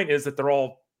point is that they're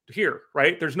all here,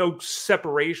 right? There's no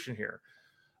separation here.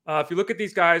 If you look at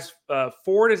these guys,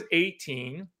 Ford is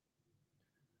 18,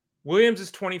 Williams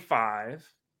is 25,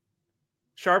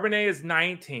 Charbonnet is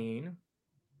 19.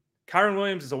 Kyron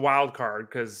Williams is a wild card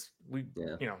because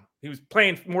he was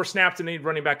playing more snaps than any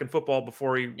running back in football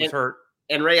before he was hurt.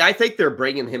 And Ray, I think they're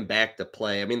bringing him back to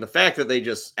play. I mean, the fact that they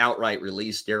just outright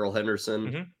released Darrell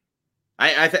Henderson.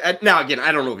 Mm-hmm. Now again,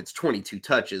 I don't know if it's 22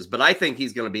 touches, but I think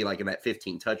he's going to be like in that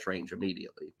 15 touch range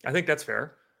immediately. I think that's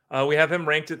fair. We have him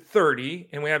ranked at 30,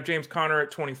 and we have James Conner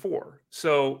at 24.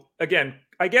 So again,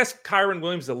 I guess Kyron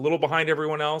Williams is a little behind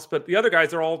everyone else, but the other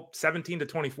guys are all 17 to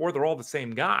 24. They're all the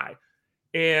same guy.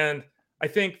 And I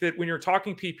think that when you're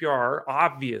talking PPR,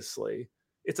 obviously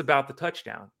it's about the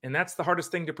touchdown. And that's the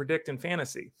hardest thing to predict in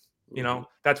fantasy. You know,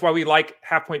 that's why we like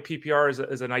half point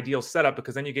PPR as an ideal setup,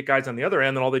 because then you get guys on the other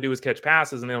end and all they do is catch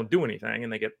passes and they don't do anything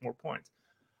and they get more points.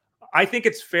 I think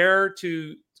it's fair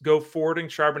to go Ford and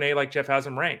Charbonnet like Jeff has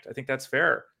them ranked. I think that's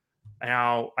fair.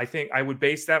 Now, I think I would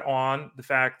base that on the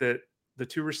fact that the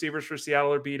 2 receivers for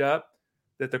Seattle are beat up,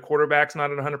 that the quarterback's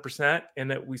not at 100%,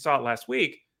 and that we saw it last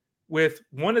week. With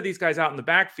one of these guys out in the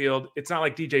backfield, it's not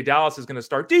like DJ Dallas is going to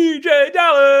start. DJ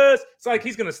Dallas! It's like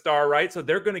he's going to star, right? So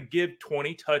they're going to give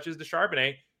 20 touches to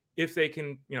Charbonnet if they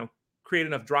can, create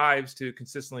enough drives to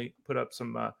consistently put up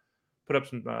some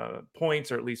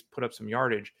points, or at least put up some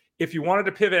yardage. If you wanted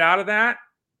to pivot out of that,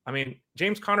 I mean,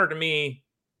 James Conner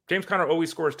always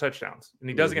scores touchdowns, and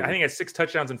he does. I think he has 6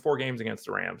 touchdowns in 4 games against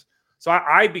the Rams. So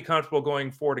I'd be comfortable going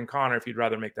Ford and Conner if you'd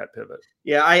rather make that pivot.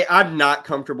 Yeah, I'm not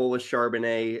comfortable with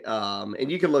Charbonnet.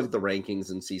 And you can look at the rankings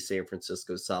and see San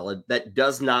Francisco solid. That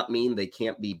does not mean they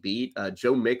can't be beat.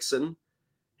 Joe Mixon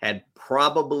had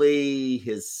probably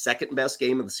his 2nd best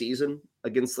game of the season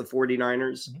against the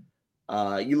 49ers.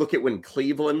 Mm-hmm. You look at when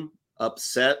Cleveland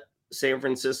upset San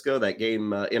Francisco, that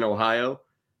game in Ohio,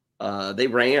 they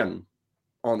ran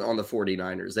on the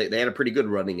 49ers. They had a pretty good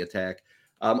running attack.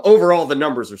 Overall, the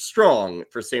numbers are strong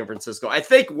for San Francisco. I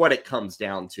think what it comes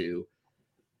down to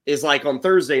is like on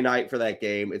Thursday night for that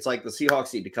game, it's like the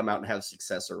Seahawks need to come out and have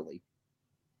success early.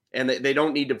 And they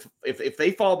don't need to, if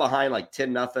they fall behind like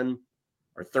 10-0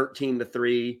 or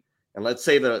 13-3, and let's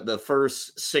say the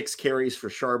first 6 carries for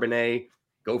Charbonnet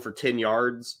go for 10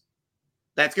 yards,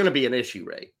 that's going to be an issue,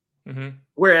 Ray. Mm-hmm.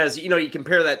 Whereas, you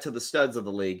compare that to the studs of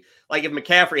the league. Like if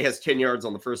McCaffrey has 10 yards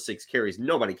on the first 6 carries,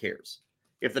 nobody cares.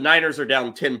 If the Niners are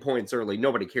down 10 points early,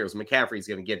 nobody cares. McCaffrey's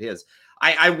going to get his.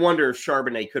 I wonder if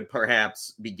Charbonnet could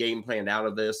perhaps be game planned out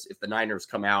of this if the Niners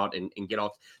come out and get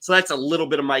off. So that's a little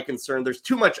bit of my concern. There's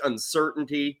too much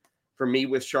uncertainty for me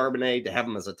with Charbonnet to have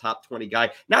him as a top 20 guy.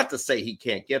 Not to say he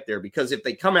can't get there, because if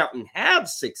they come out and have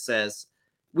success,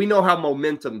 we know how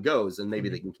momentum goes, and maybe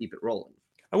they can keep it rolling.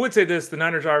 I would say this: the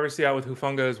Niners are obviously out with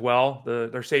Hufanga as well.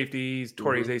 Their safeties,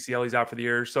 tore his ACL, he's out for the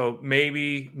year. So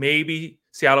maybe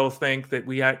Seattle will think that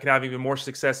we could have even more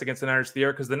success against the Niners of the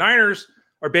year, because the Niners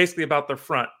are basically about their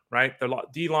front, right? Their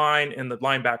D-line and the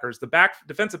linebackers. The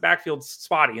defensive backfield's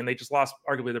spotty, and they just lost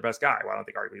arguably their best guy. Well, I don't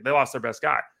think arguably. They lost their best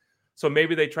guy. So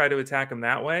maybe they try to attack him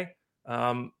that way.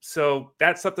 So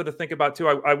that's something to think about too.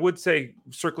 I would say,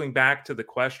 circling back to the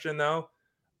question though,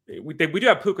 we do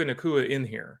have Puka Nakua in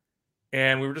here,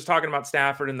 and we were just talking about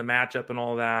Stafford and the matchup and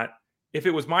all that. If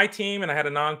it was my team and I had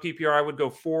a non-PPR, I would go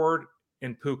Ford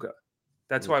and Puka.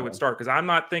 That's who I would start, because I'm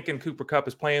not thinking Cooper Kupp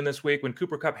is playing this week. When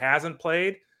Cooper Kupp hasn't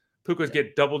played, Puka's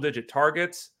get double-digit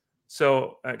targets.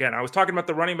 So again, I was talking about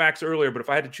the running backs earlier, but if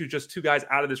I had to choose just two guys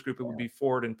out of this group, it would be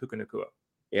Ford and Puka Nakua.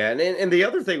 Yeah, and the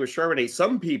other thing with Charbonnet,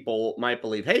 some people might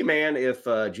believe, hey man, if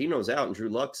Geno's out and Drew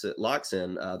locks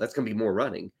in, that's going to be more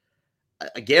running.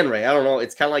 Again, Ray, I don't know.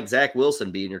 It's kind of like Zach Wilson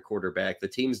being your quarterback. The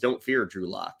teams don't fear Drew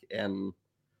Lock, and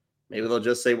maybe they'll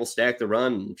just say, we'll stack the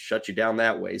run and shut you down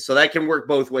that way. So that can work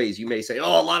both ways. You may say,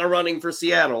 oh, a lot of running for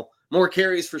Seattle, more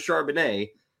carries for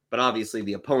Charbonnet, but obviously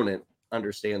the opponent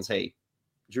understands, hey,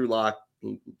 Drew Lock,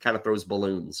 he kind of throws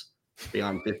balloons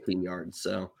beyond 15 yards.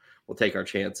 So we'll take our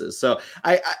chances. So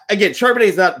again, Charbonnet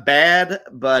is not bad,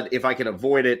 but if I can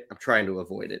avoid it, I'm trying to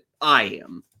avoid it. I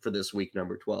am for this week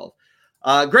number 12.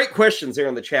 Great questions there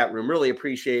in the chat room. Really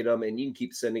appreciate them. And you can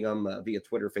keep sending them via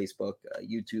Twitter, Facebook,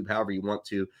 YouTube, however you want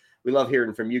to. We love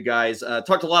hearing from you guys.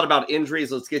 Talked a lot about injuries.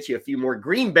 Let's get you a few more.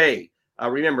 Green Bay.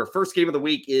 Remember, first game of the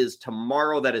week is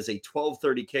tomorrow. That is a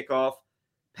 12:30 kickoff.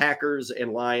 Packers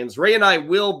and Lions. Ray and I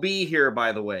will be here,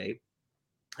 by the way,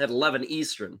 at 11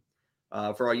 Eastern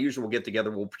for our usual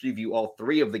get-together. We'll preview all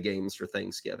three of the games for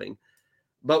Thanksgiving.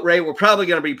 But, Ray, we're probably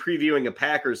going to be previewing a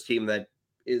Packers team that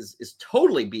is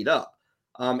totally beat up.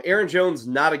 Aaron Jones,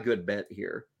 not a good bet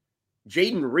here.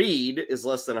 Jaden Reed is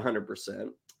less than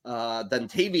 100%. Then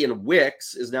Tavian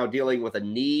Wicks is now dealing with a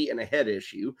knee and a head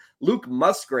issue. Luke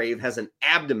Musgrave has an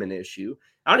abdomen issue.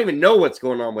 I don't even know what's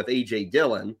going on with A.J.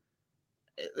 Dillon.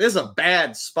 This is a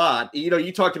bad spot.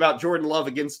 You talked about Jordan Love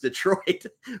against Detroit.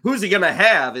 Who's he going to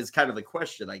have is kind of the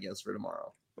question, I guess, for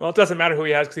tomorrow. Well, it doesn't matter who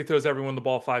he has because he throws everyone the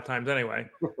ball 5 times anyway.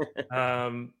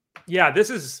 Yeah, this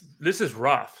is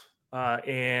rough.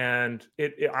 And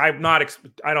I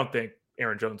don't think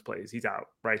Aaron Jones plays. He's out,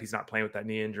 right? He's not playing with that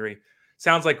knee injury.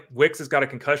 Sounds like Wicks has got a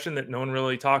concussion that no one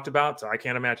really talked about, so I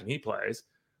can't imagine he plays.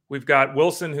 We've got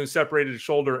Wilson, who separated his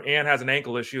shoulder and has an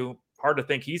ankle issue. Hard to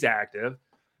think he's active.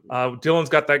 Dillon's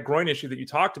got that groin issue that you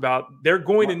talked about. They're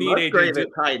going to need AJ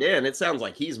Dillon tight end. It sounds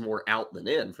like he's more out than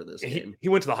in for this game. He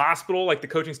went to the hospital. Like, the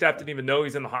coaching staff didn't even know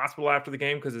he's in the hospital after the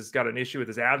game because he's got an issue with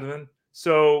his abdomen.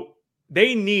 So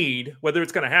they need, whether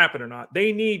it's going to happen or not,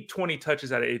 they need 20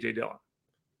 touches out of A.J. Dillon.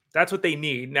 That's what they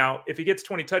need. Now, if he gets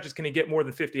 20 touches, can he get more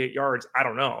than 58 yards? I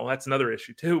don't know. That's another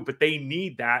issue too. But they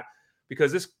need that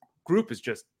because this group is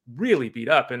just really beat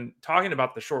up. And talking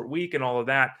about the short week and all of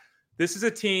that, this is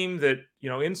a team that,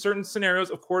 in certain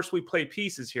scenarios, of course, we play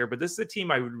pieces here, but this is a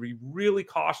team I would be really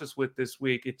cautious with this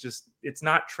week. It's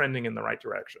not trending in the right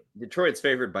direction. Detroit's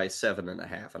favored by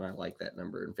 7.5, and I like that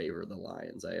number in favor of the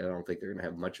Lions. I don't think they're going to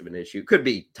have much of an issue. It could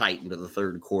be tight into the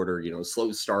third quarter,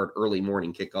 slow start, early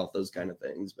morning kickoff, those kind of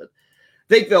things, but I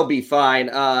think they'll be fine.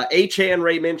 Achan,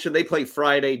 Ray mentioned, they play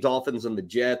Friday, Dolphins and the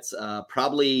Jets.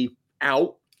 Probably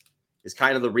out is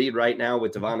kind of the read right now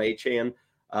with Devon Achan.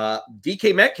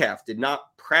 DK Metcalf did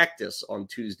not practice on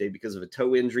Tuesday because of a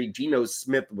toe injury. Geno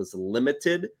Smith was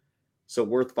limited, so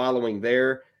worth following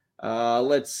there.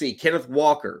 Let's see. Kenneth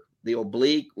Walker, the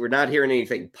oblique. We're not hearing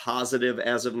anything positive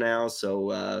as of now, so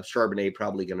Charbonnet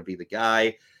probably going to be the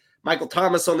guy. Michael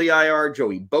Thomas on the IR.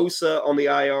 Joey Bosa on the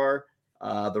IR.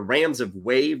 The Rams have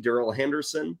waived Darrell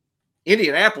Henderson.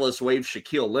 Indianapolis waived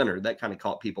Shaquille Leonard. That kind of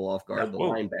caught people off guard, the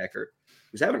linebacker,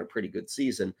 who's having a pretty good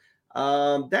season.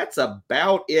 That's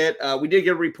about it. We did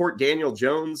get a report Daniel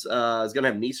Jones is going to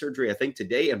have knee surgery, I think,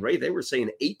 today. And Ray, they were saying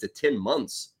 8 to 10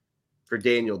 months for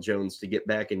Daniel Jones to get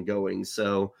back and going.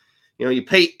 So, you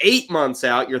pay 8 months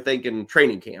out, you're thinking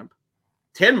training camp.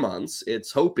 10 months, it's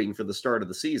hoping for the start of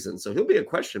the season. So he'll be a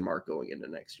question mark going into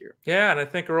next year. Yeah, and I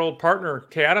think our old partner,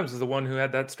 Kay Adams, is the one who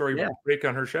had that story break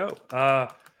on her show.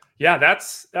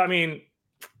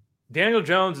 Daniel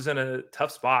Jones is in a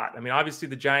tough spot. Obviously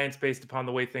the Giants, based upon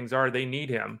the way things are, they need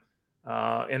him.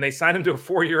 And they signed him to a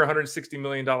 4-year, $160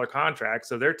 million contract.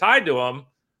 So they're tied to him.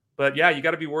 But yeah, you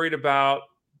got to be worried about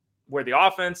where the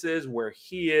offense is, where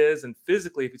he is, and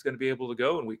physically if he's going to be able to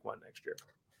go in week 1 next year.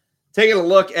 Taking a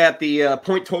look at the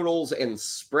point totals and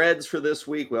spreads for this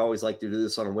week. We always like to do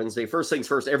this on a Wednesday. First things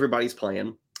first, everybody's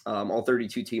playing. All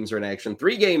 32 teams are in action.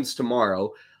 3 games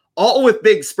tomorrow. All with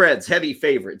big spreads, heavy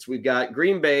favorites. We've got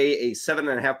Green Bay, a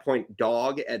 7.5-point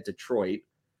dog at Detroit.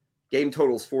 Game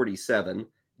total's 47.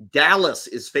 Dallas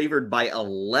is favored by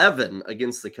 11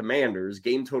 against the Commanders.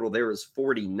 Game total there is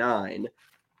 49.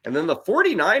 And then the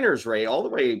 49ers, Ray, all the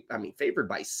way, favored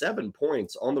by 7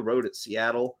 points on the road at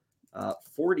Seattle.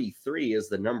 43 is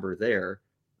the number there.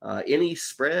 Any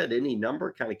spread, any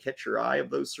number kind of catch your eye of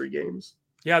those 3 games?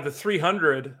 Yeah, the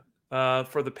 300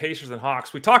 for the Pacers and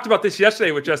Hawks. We talked about this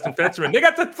yesterday with Justin Fensterman. They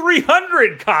got the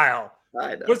 300, Kyle.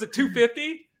 I know. Was it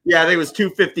 250? Yeah, I think it was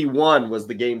 251 was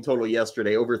the game total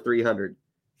yesterday, over 300.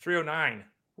 309.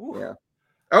 Ooh. Yeah.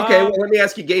 Okay, well, let me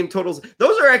ask you game totals.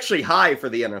 Those are actually high for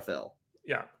the NFL.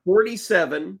 Yeah.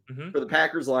 47 for the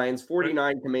Packers, Lions, 49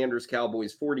 right. Commanders,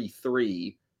 Cowboys,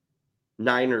 43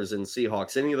 Niners and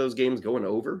Seahawks. Any of those games going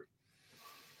over?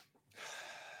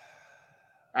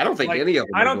 I don't think any of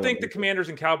them. I don't think the Commanders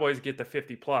and Cowboys get the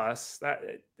 50 plus. That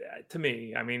to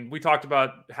me, I mean, we talked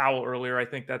about Howell earlier. I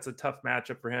think that's a tough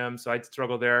matchup for him, so I'd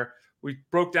struggle there. We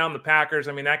broke down the Packers.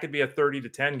 I mean, that could be a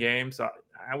 30-10 game, so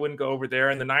I wouldn't go over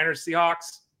there. And the Niners,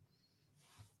 Seahawks,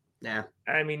 nah.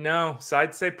 I mean, no. So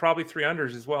I'd say probably 3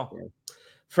 unders as well. Yeah.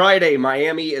 Friday,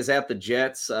 Miami is at the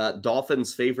Jets.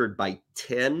 Dolphins favored by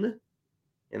 10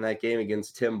 in that game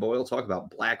against Tim Boyle. Talk about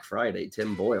Black Friday,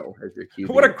 Tim Boyle as your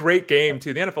QB. What a great game,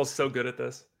 too. The NFL's so good at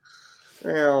this.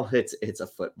 Well, it's a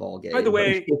football game. By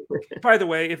the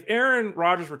way, if Aaron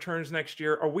Rodgers returns next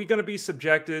year, are we going to be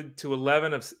subjected to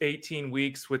 11 of 18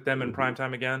 weeks with them in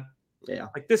primetime again? Yeah.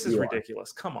 Like, this is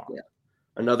ridiculous. Come on. Yeah.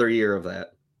 Another year of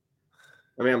that.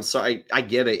 I mean, I'm sorry. I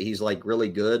get it. He's like really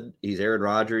good. He's Aaron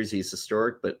Rodgers. He's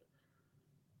historic, but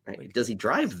does he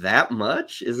drive that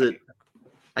much? Is it?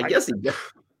 I guess he does.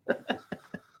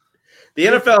 The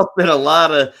NFL spent a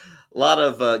lot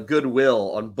of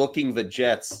goodwill on booking the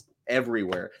Jets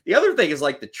everywhere. The other thing is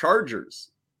like the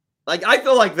Chargers. Like I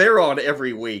feel like they're on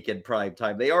every week in prime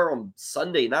time. They are on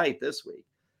Sunday night this week.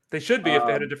 They should be if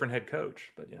they had a different head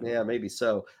coach. But yeah, maybe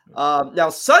so. Now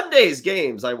Sunday's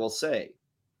games, I will say,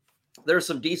 there's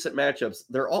some decent matchups.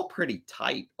 They're all pretty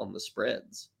tight on the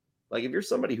spreads. Like if you're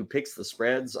somebody who picks the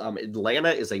spreads,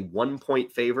 Atlanta is a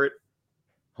 1-point favorite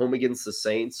home against the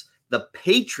Saints. The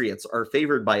Patriots are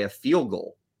favored by a field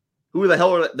goal. Who the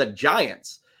hell are the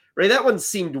Giants? Right, that one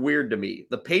seemed weird to me.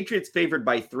 The Patriots favored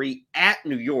by 3 at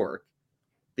New York.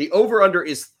 The over-under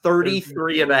is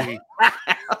 33.5.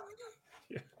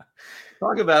 Yeah.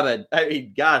 Talk about it. I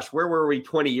mean, gosh, where were we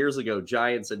 20 years ago,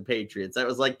 Giants and Patriots? That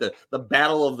was like the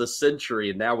battle of the century,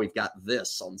 and now we've got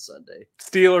this on Sunday.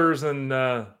 Steelers and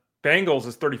Bengals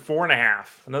is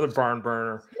 34.5. Another barn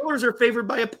burner. Steelers are favored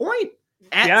by a point.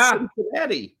 At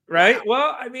Cincinnati. Right.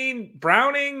 Well, I mean,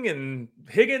 Browning and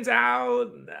Higgins out,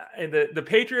 and the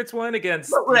Patriots won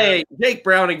against Jake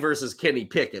Browning versus Kenny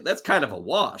Pickett. That's kind of a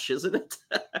wash, isn't it?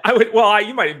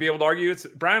 You might even be able to argue it's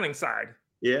Browning's side.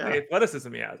 Yeah. The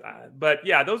athleticism he has. But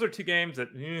yeah, those are 2 games that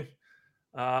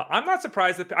I'm not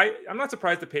surprised that I'm not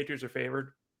surprised the Patriots are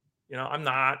favored. I'm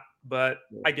not, but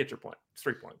I get your point. It's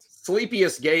 3 points.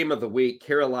 Sleepiest game of the week,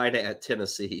 Carolina at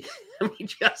Tennessee. I mean,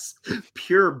 just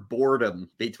pure boredom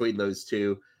between those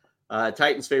two.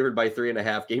 Titans favored by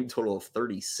 3.5, game total of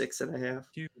 36.5.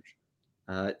 Huge.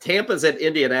 Tampa's at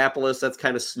Indianapolis. That's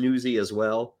kind of snoozy as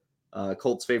well.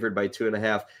 Colts favored by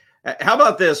 2.5. How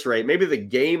about this, Ray? Maybe the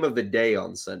game of the day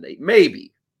on Sunday.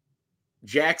 Maybe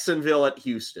Jacksonville at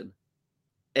Houston.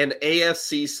 An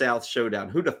AFC South showdown.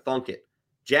 Who'd have thunk it?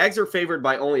 Jags are favored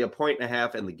by only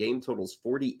 1.5, and the game total's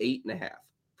 48.5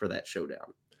 for that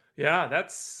showdown. Yeah,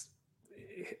 it's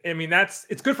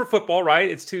good for football, right?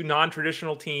 It's 2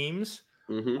 non-traditional teams,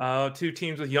 2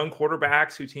 teams with young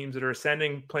quarterbacks, 2 teams that are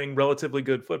ascending, playing relatively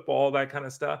good football, that kind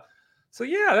of stuff. So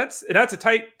yeah, that's a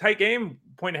tight game,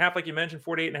 1.5, like you mentioned,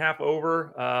 48.5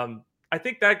 over. I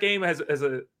think that game has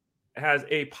a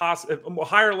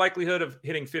higher likelihood of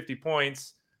hitting 50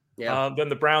 points. Than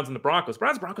the Browns and the Broncos.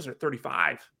 Broncos are at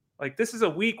 35. Like this is a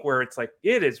week where it's like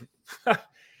it is,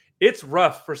 it's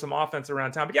rough for some offense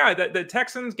around town. But yeah, the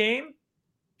Texans game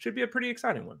should be a pretty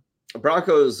exciting one.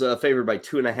 Broncos favored by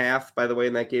 2.5. By the way,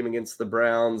 in that game against the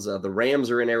Browns, the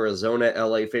Rams are in Arizona.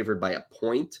 LA favored by 1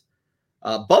 point.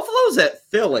 Buffalo's at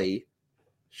Philly.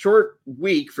 Short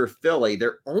week for Philly.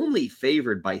 They're only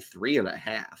favored by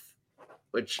 3.5,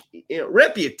 which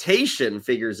reputation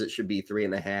figures it should be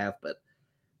 3.5, but.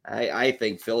 I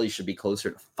think Philly should be closer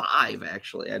to 5,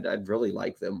 actually. I'd really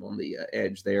like them on the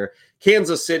edge there.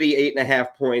 Kansas City,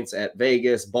 8.5 points at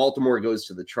Vegas. Baltimore goes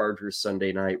to the Chargers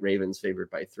Sunday night. Ravens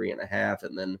favored by 3.5.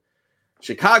 And then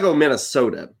Chicago,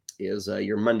 Minnesota is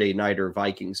your Monday nighter.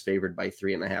 Vikings favored by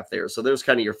 3.5 there. So there's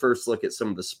kind of your first look at some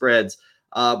of the spreads.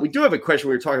 We do have a question.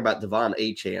 We were talking about Devon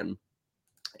Achane.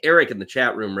 Eric in the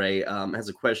chat room, Ray, has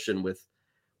a question with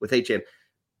Achane.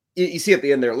 You see at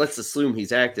the end there, let's assume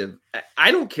he's active. I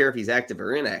don't care if he's active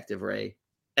or inactive, Ray.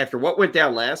 After what went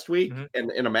down last week and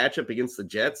in a matchup against the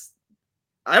Jets,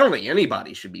 I don't think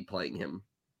anybody should be playing him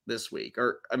this week.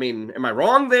 Or, I mean, am I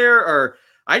wrong there? Or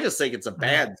I just think it's a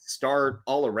bad start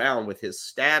all around with his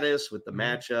status, with the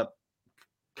matchup.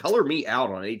 Color me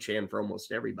out on Achane for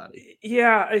almost everybody.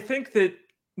 Yeah, I think that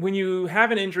when you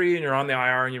have an injury and you're on the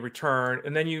IR and you return,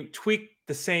 and then you tweak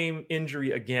the same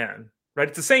injury again, right?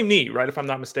 It's the same knee, right? If I'm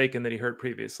not mistaken, that he hurt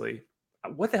previously.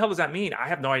 What the hell does that mean? I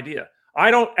have no idea.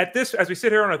 I don't, at this, as we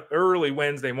sit here on an early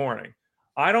Wednesday morning,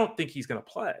 I don't think he's going to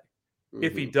play.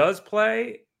 If he does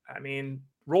play, I mean,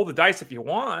 roll the dice if you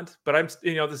want, but this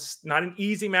is not an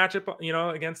easy matchup,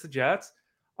 against the Jets.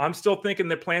 I'm still thinking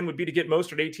the plan would be to get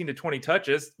Mostert 18 to 20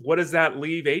 touches. What does that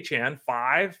leave Achane?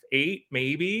 5, 8,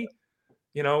 maybe?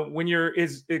 When you're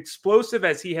as explosive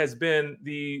as he has been,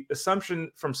 the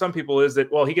assumption from some people is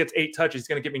that, well, he gets 8 touches, he's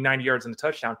going to get me 90 yards and a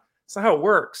touchdown. That's not how it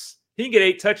works. He can get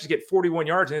 8 touches, get 41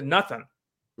 yards, and nothing.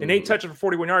 And 8 touches for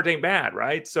 41 yards ain't bad,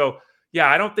 right? So, yeah,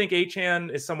 I don't think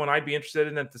Achane is someone I'd be interested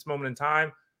in at this moment in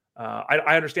time.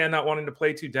 I understand not wanting to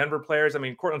play 2 Denver players. I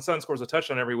mean, Cortland Sutton scores a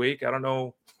touchdown every week. I don't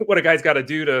know what a guy's got to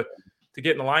do to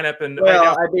get in the lineup. And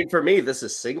I mean, for me, this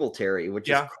is Singletary, which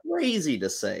is crazy to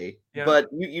say. Yeah. But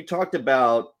you talked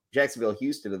about Jacksonville,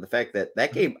 Houston, and the fact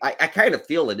that game, I kind of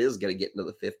feel it is going to get into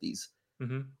the 50s.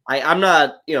 I'm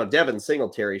not, Devin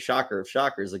Singletary, shocker of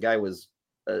shockers. The guy was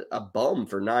a bum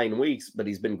for 9 weeks, but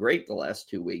he's been great the last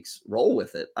 2 weeks. Roll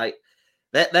with it.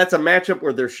 That's a matchup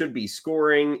where there should be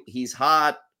scoring. He's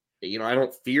hot. I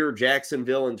don't fear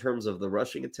Jacksonville in terms of the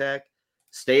rushing attack.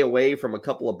 Stay away from a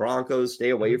couple of Broncos.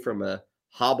 Stay away from a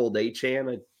hobbled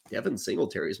Achane. Devin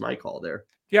Singletary is my call there.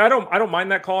 Yeah, I don't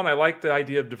mind that call, and I like the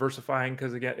idea of diversifying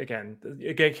because again,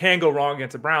 it can go wrong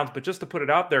against the Browns. But just to put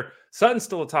it out there, Sutton's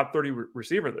still a top 30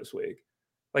 receiver this week.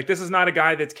 Like, this is not a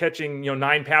guy that's catching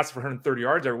 9 passes for 130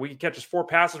 yards every week. He catches 4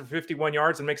 passes for 51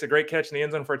 yards and makes a great catch in the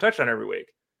end zone for a touchdown every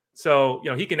week. So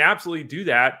he can absolutely do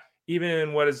that, even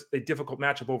in what is a difficult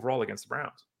matchup overall against the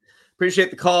Browns.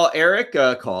 Appreciate the call, Eric.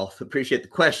 Appreciate the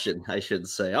question, I should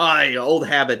say. Old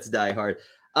habits die hard.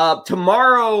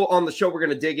 Tomorrow on the show, we're going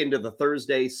to dig into the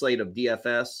Thursday slate of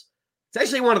DFS. It's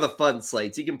actually one of the fun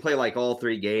slates. You can play like all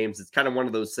 3 games. It's kind of one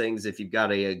of those things if you've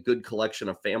got a good collection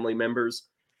of family members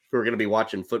who are going to be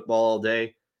watching football all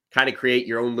day, kind of create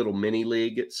your own little mini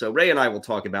league. So Ray and I will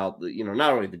talk about,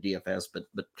 not only the DFS,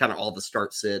 but kind of all the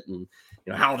start sit and,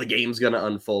 how the game's going to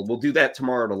unfold. We'll do that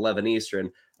tomorrow at 11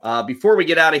 Eastern. Before we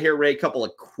get out of here, Ray, a couple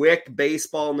of quick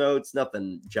baseball notes,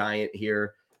 nothing giant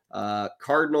here.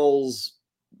 Cardinals,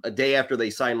 a day after they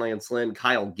signed Lance Lynn,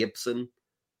 Kyle Gibson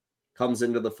comes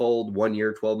into the fold, 1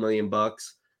 year, $12 million.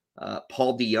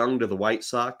 Paul DeYoung to the White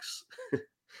Sox.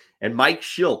 And Mike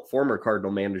Schilt, former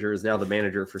Cardinal manager, is now the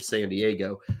manager for San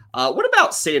Diego. What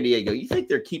about San Diego? You think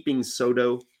they're keeping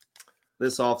Soto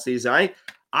this offseason?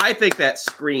 I think that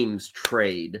screams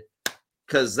trade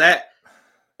because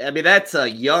that's a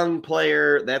young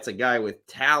player. That's a guy with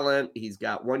talent. He's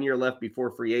got 1 year left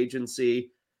before free agency.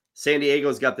 San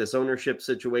Diego's got this ownership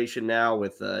situation now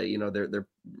with, their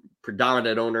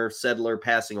predominant owner, Sedler,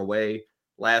 passing away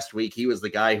last week. He was the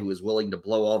guy who was willing to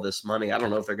blow all this money. I don't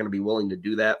know if they're going to be willing to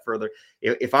do that further.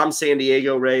 If I'm San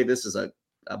Diego, Ray, this is a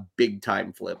big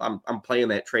time flip. I'm playing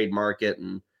that trade market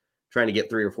and trying to get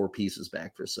 3 or 4 pieces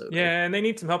back for Soto. Yeah, and they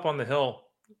need some help on the hill.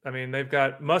 I mean, they've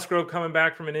got Musgrove coming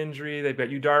back from an injury. They've got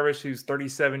Yu Darvish, who's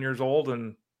 37 years old,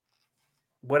 and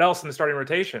what else in the starting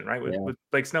rotation, right? With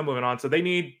Blake Snell moving on. So they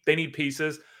need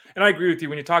pieces. And I agree with you.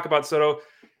 When you talk about Soto,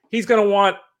 he's going to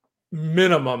want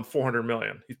minimum $400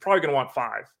 million. He's probably going to want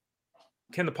 5.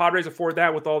 Can the Padres afford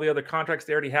that with all the other contracts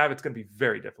they already have? It's going to be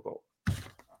very difficult.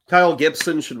 Kyle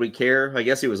Gibson, should we care? I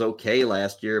guess he was okay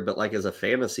last year, but like as a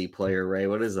fantasy player, Ray,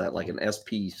 what is that? Like an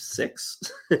SP6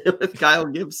 with Kyle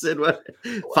Gibson? What,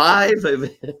 5?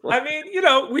 I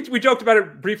mean, we joked about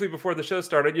it briefly before the show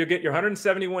started. You'll get your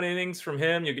 171 innings from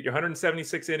him. You get your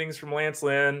 176 innings from Lance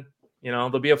Lynn.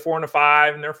 There'll be a 4 and a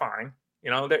 5, and they're fine.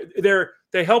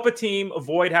 They help a team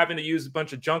avoid having to use a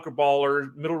bunch of junker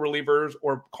ballers, middle relievers,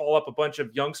 or call up a bunch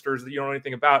of youngsters that you don't know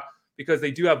anything about, because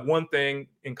they do have one thing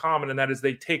in common, and that is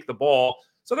they take the ball.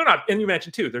 So they're not, and you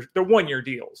mentioned too, they're 1 year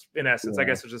deals in essence. Yeah. I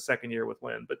guess there's a second year with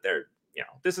Lynn, but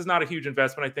this is not a huge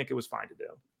investment. I think it was fine to do.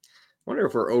 I wonder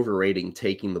if we're overrating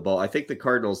taking the ball. I think the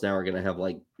Cardinals now are going to have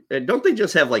don't they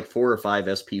just have 4 or 5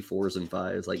 SP4s and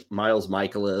 5s, like Miles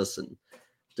Michaelis and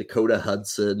Dakota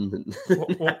Hudson.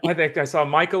 Well, I think I saw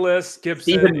Michaelis,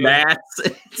 Gibson, even Matz.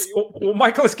 Well,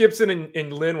 Michaelis, Gibson,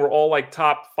 and Lynn were all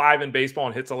top 5 in baseball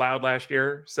in hits allowed last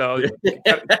year. So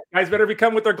guys better be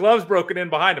coming with their gloves broken in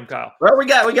behind them, Kyle. Well, we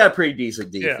got a pretty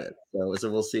decent defense. Yeah. So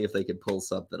we'll see if they can pull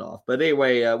something off. But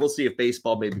anyway, we'll see if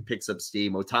baseball maybe picks up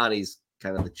steam. Ohtani's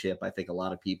kind of the chip. I think a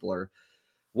lot of people are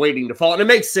waiting to fall. And it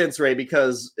makes sense, Ray,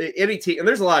 because any team, and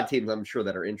there's a lot of teams I'm sure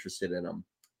that are interested in them.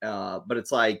 But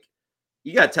it's like,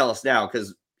 you got to tell us now,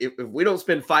 because if we don't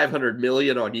spend 500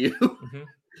 million on you,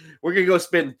 we're going to go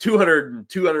spend 200 and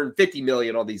 250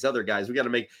 million on these other guys. We got to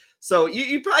make, so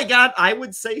you probably got, I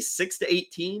would say 6 to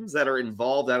 8 teams that are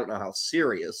involved. I don't know how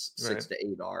serious 6 to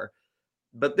 8 are,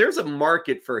 but there's a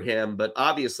market for him, but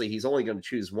obviously he's only going to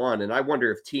choose one. And I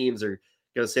wonder if teams are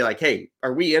going to say like, hey,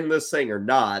 are we in this thing or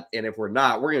not? And if we're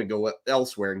not, we're going to go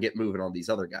elsewhere and get moving on these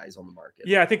other guys on the market.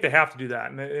 Yeah, I think they have to do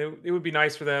that. And it would be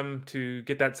nice for them to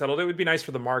get that settled. It would be nice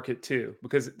for the market too,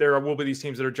 because there will be these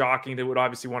teams that are jockeying that would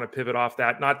obviously want to pivot off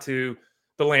that, not to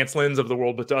the Lance Lynn's of the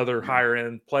world, but to other higher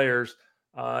end players.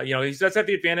 He does have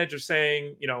the advantage of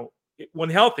saying, when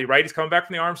healthy, right? He's coming back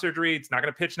from the arm surgery. He's not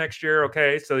going to pitch next year.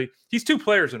 Okay. So he's 2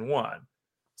 players in one.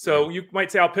 So you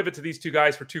might say, I'll pivot to these 2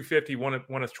 guys for 250, one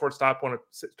a shortstop, one a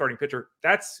starting pitcher.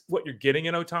 That's what you're getting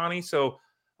in Ohtani. So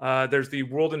there's the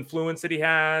world influence that he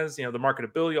has, the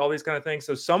marketability, all these kind of things.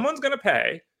 So someone's going to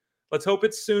pay. Let's hope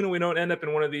it's soon and we don't end up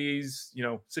in one of these,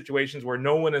 situations where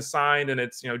no one is signed and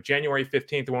it's, January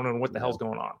 15th. We don't know what the hell's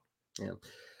going on. Yeah.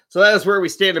 So that is where we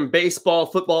stand in baseball.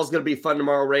 Football is going to be fun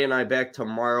tomorrow. Ray and I back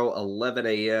tomorrow, 11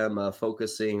 a.m.,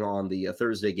 focusing on the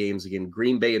Thursday games. Again,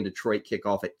 Green Bay and Detroit kick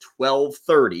off at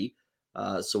 12:30.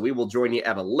 So we will join you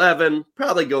at 11,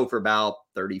 probably go for about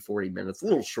 30, 40 minutes, a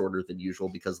little shorter than usual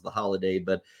because of the holiday.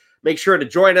 But make sure to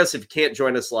join us. If you can't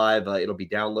join us live, it'll be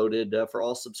downloaded for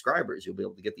all subscribers. You'll be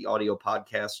able to get the audio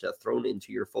podcast thrown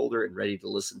into your folder and ready to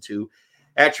listen to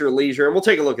at your leisure. And we'll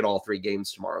take a look at all 3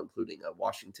 games tomorrow, including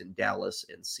Washington, Dallas,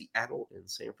 and Seattle, and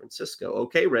San Francisco.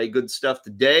 Okay, Ray, good stuff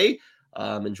today.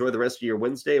 Enjoy the rest of your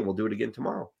Wednesday, and we'll do it again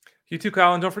tomorrow. You too,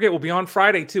 Kyle. And don't forget, we'll be on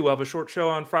Friday, too. We'll have a short show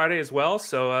on Friday as well.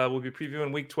 So we'll be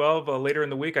previewing Week 12 later in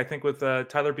the week, I think, with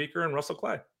Tyler Beaker and Russell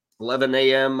Clay. 11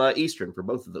 a.m. Eastern for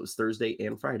both of those, Thursday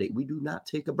and Friday. We do not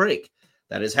take a break.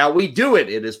 That is how we do it.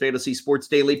 It is Fantasy Sports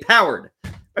Daily, powered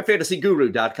by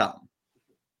fantasyguru.com.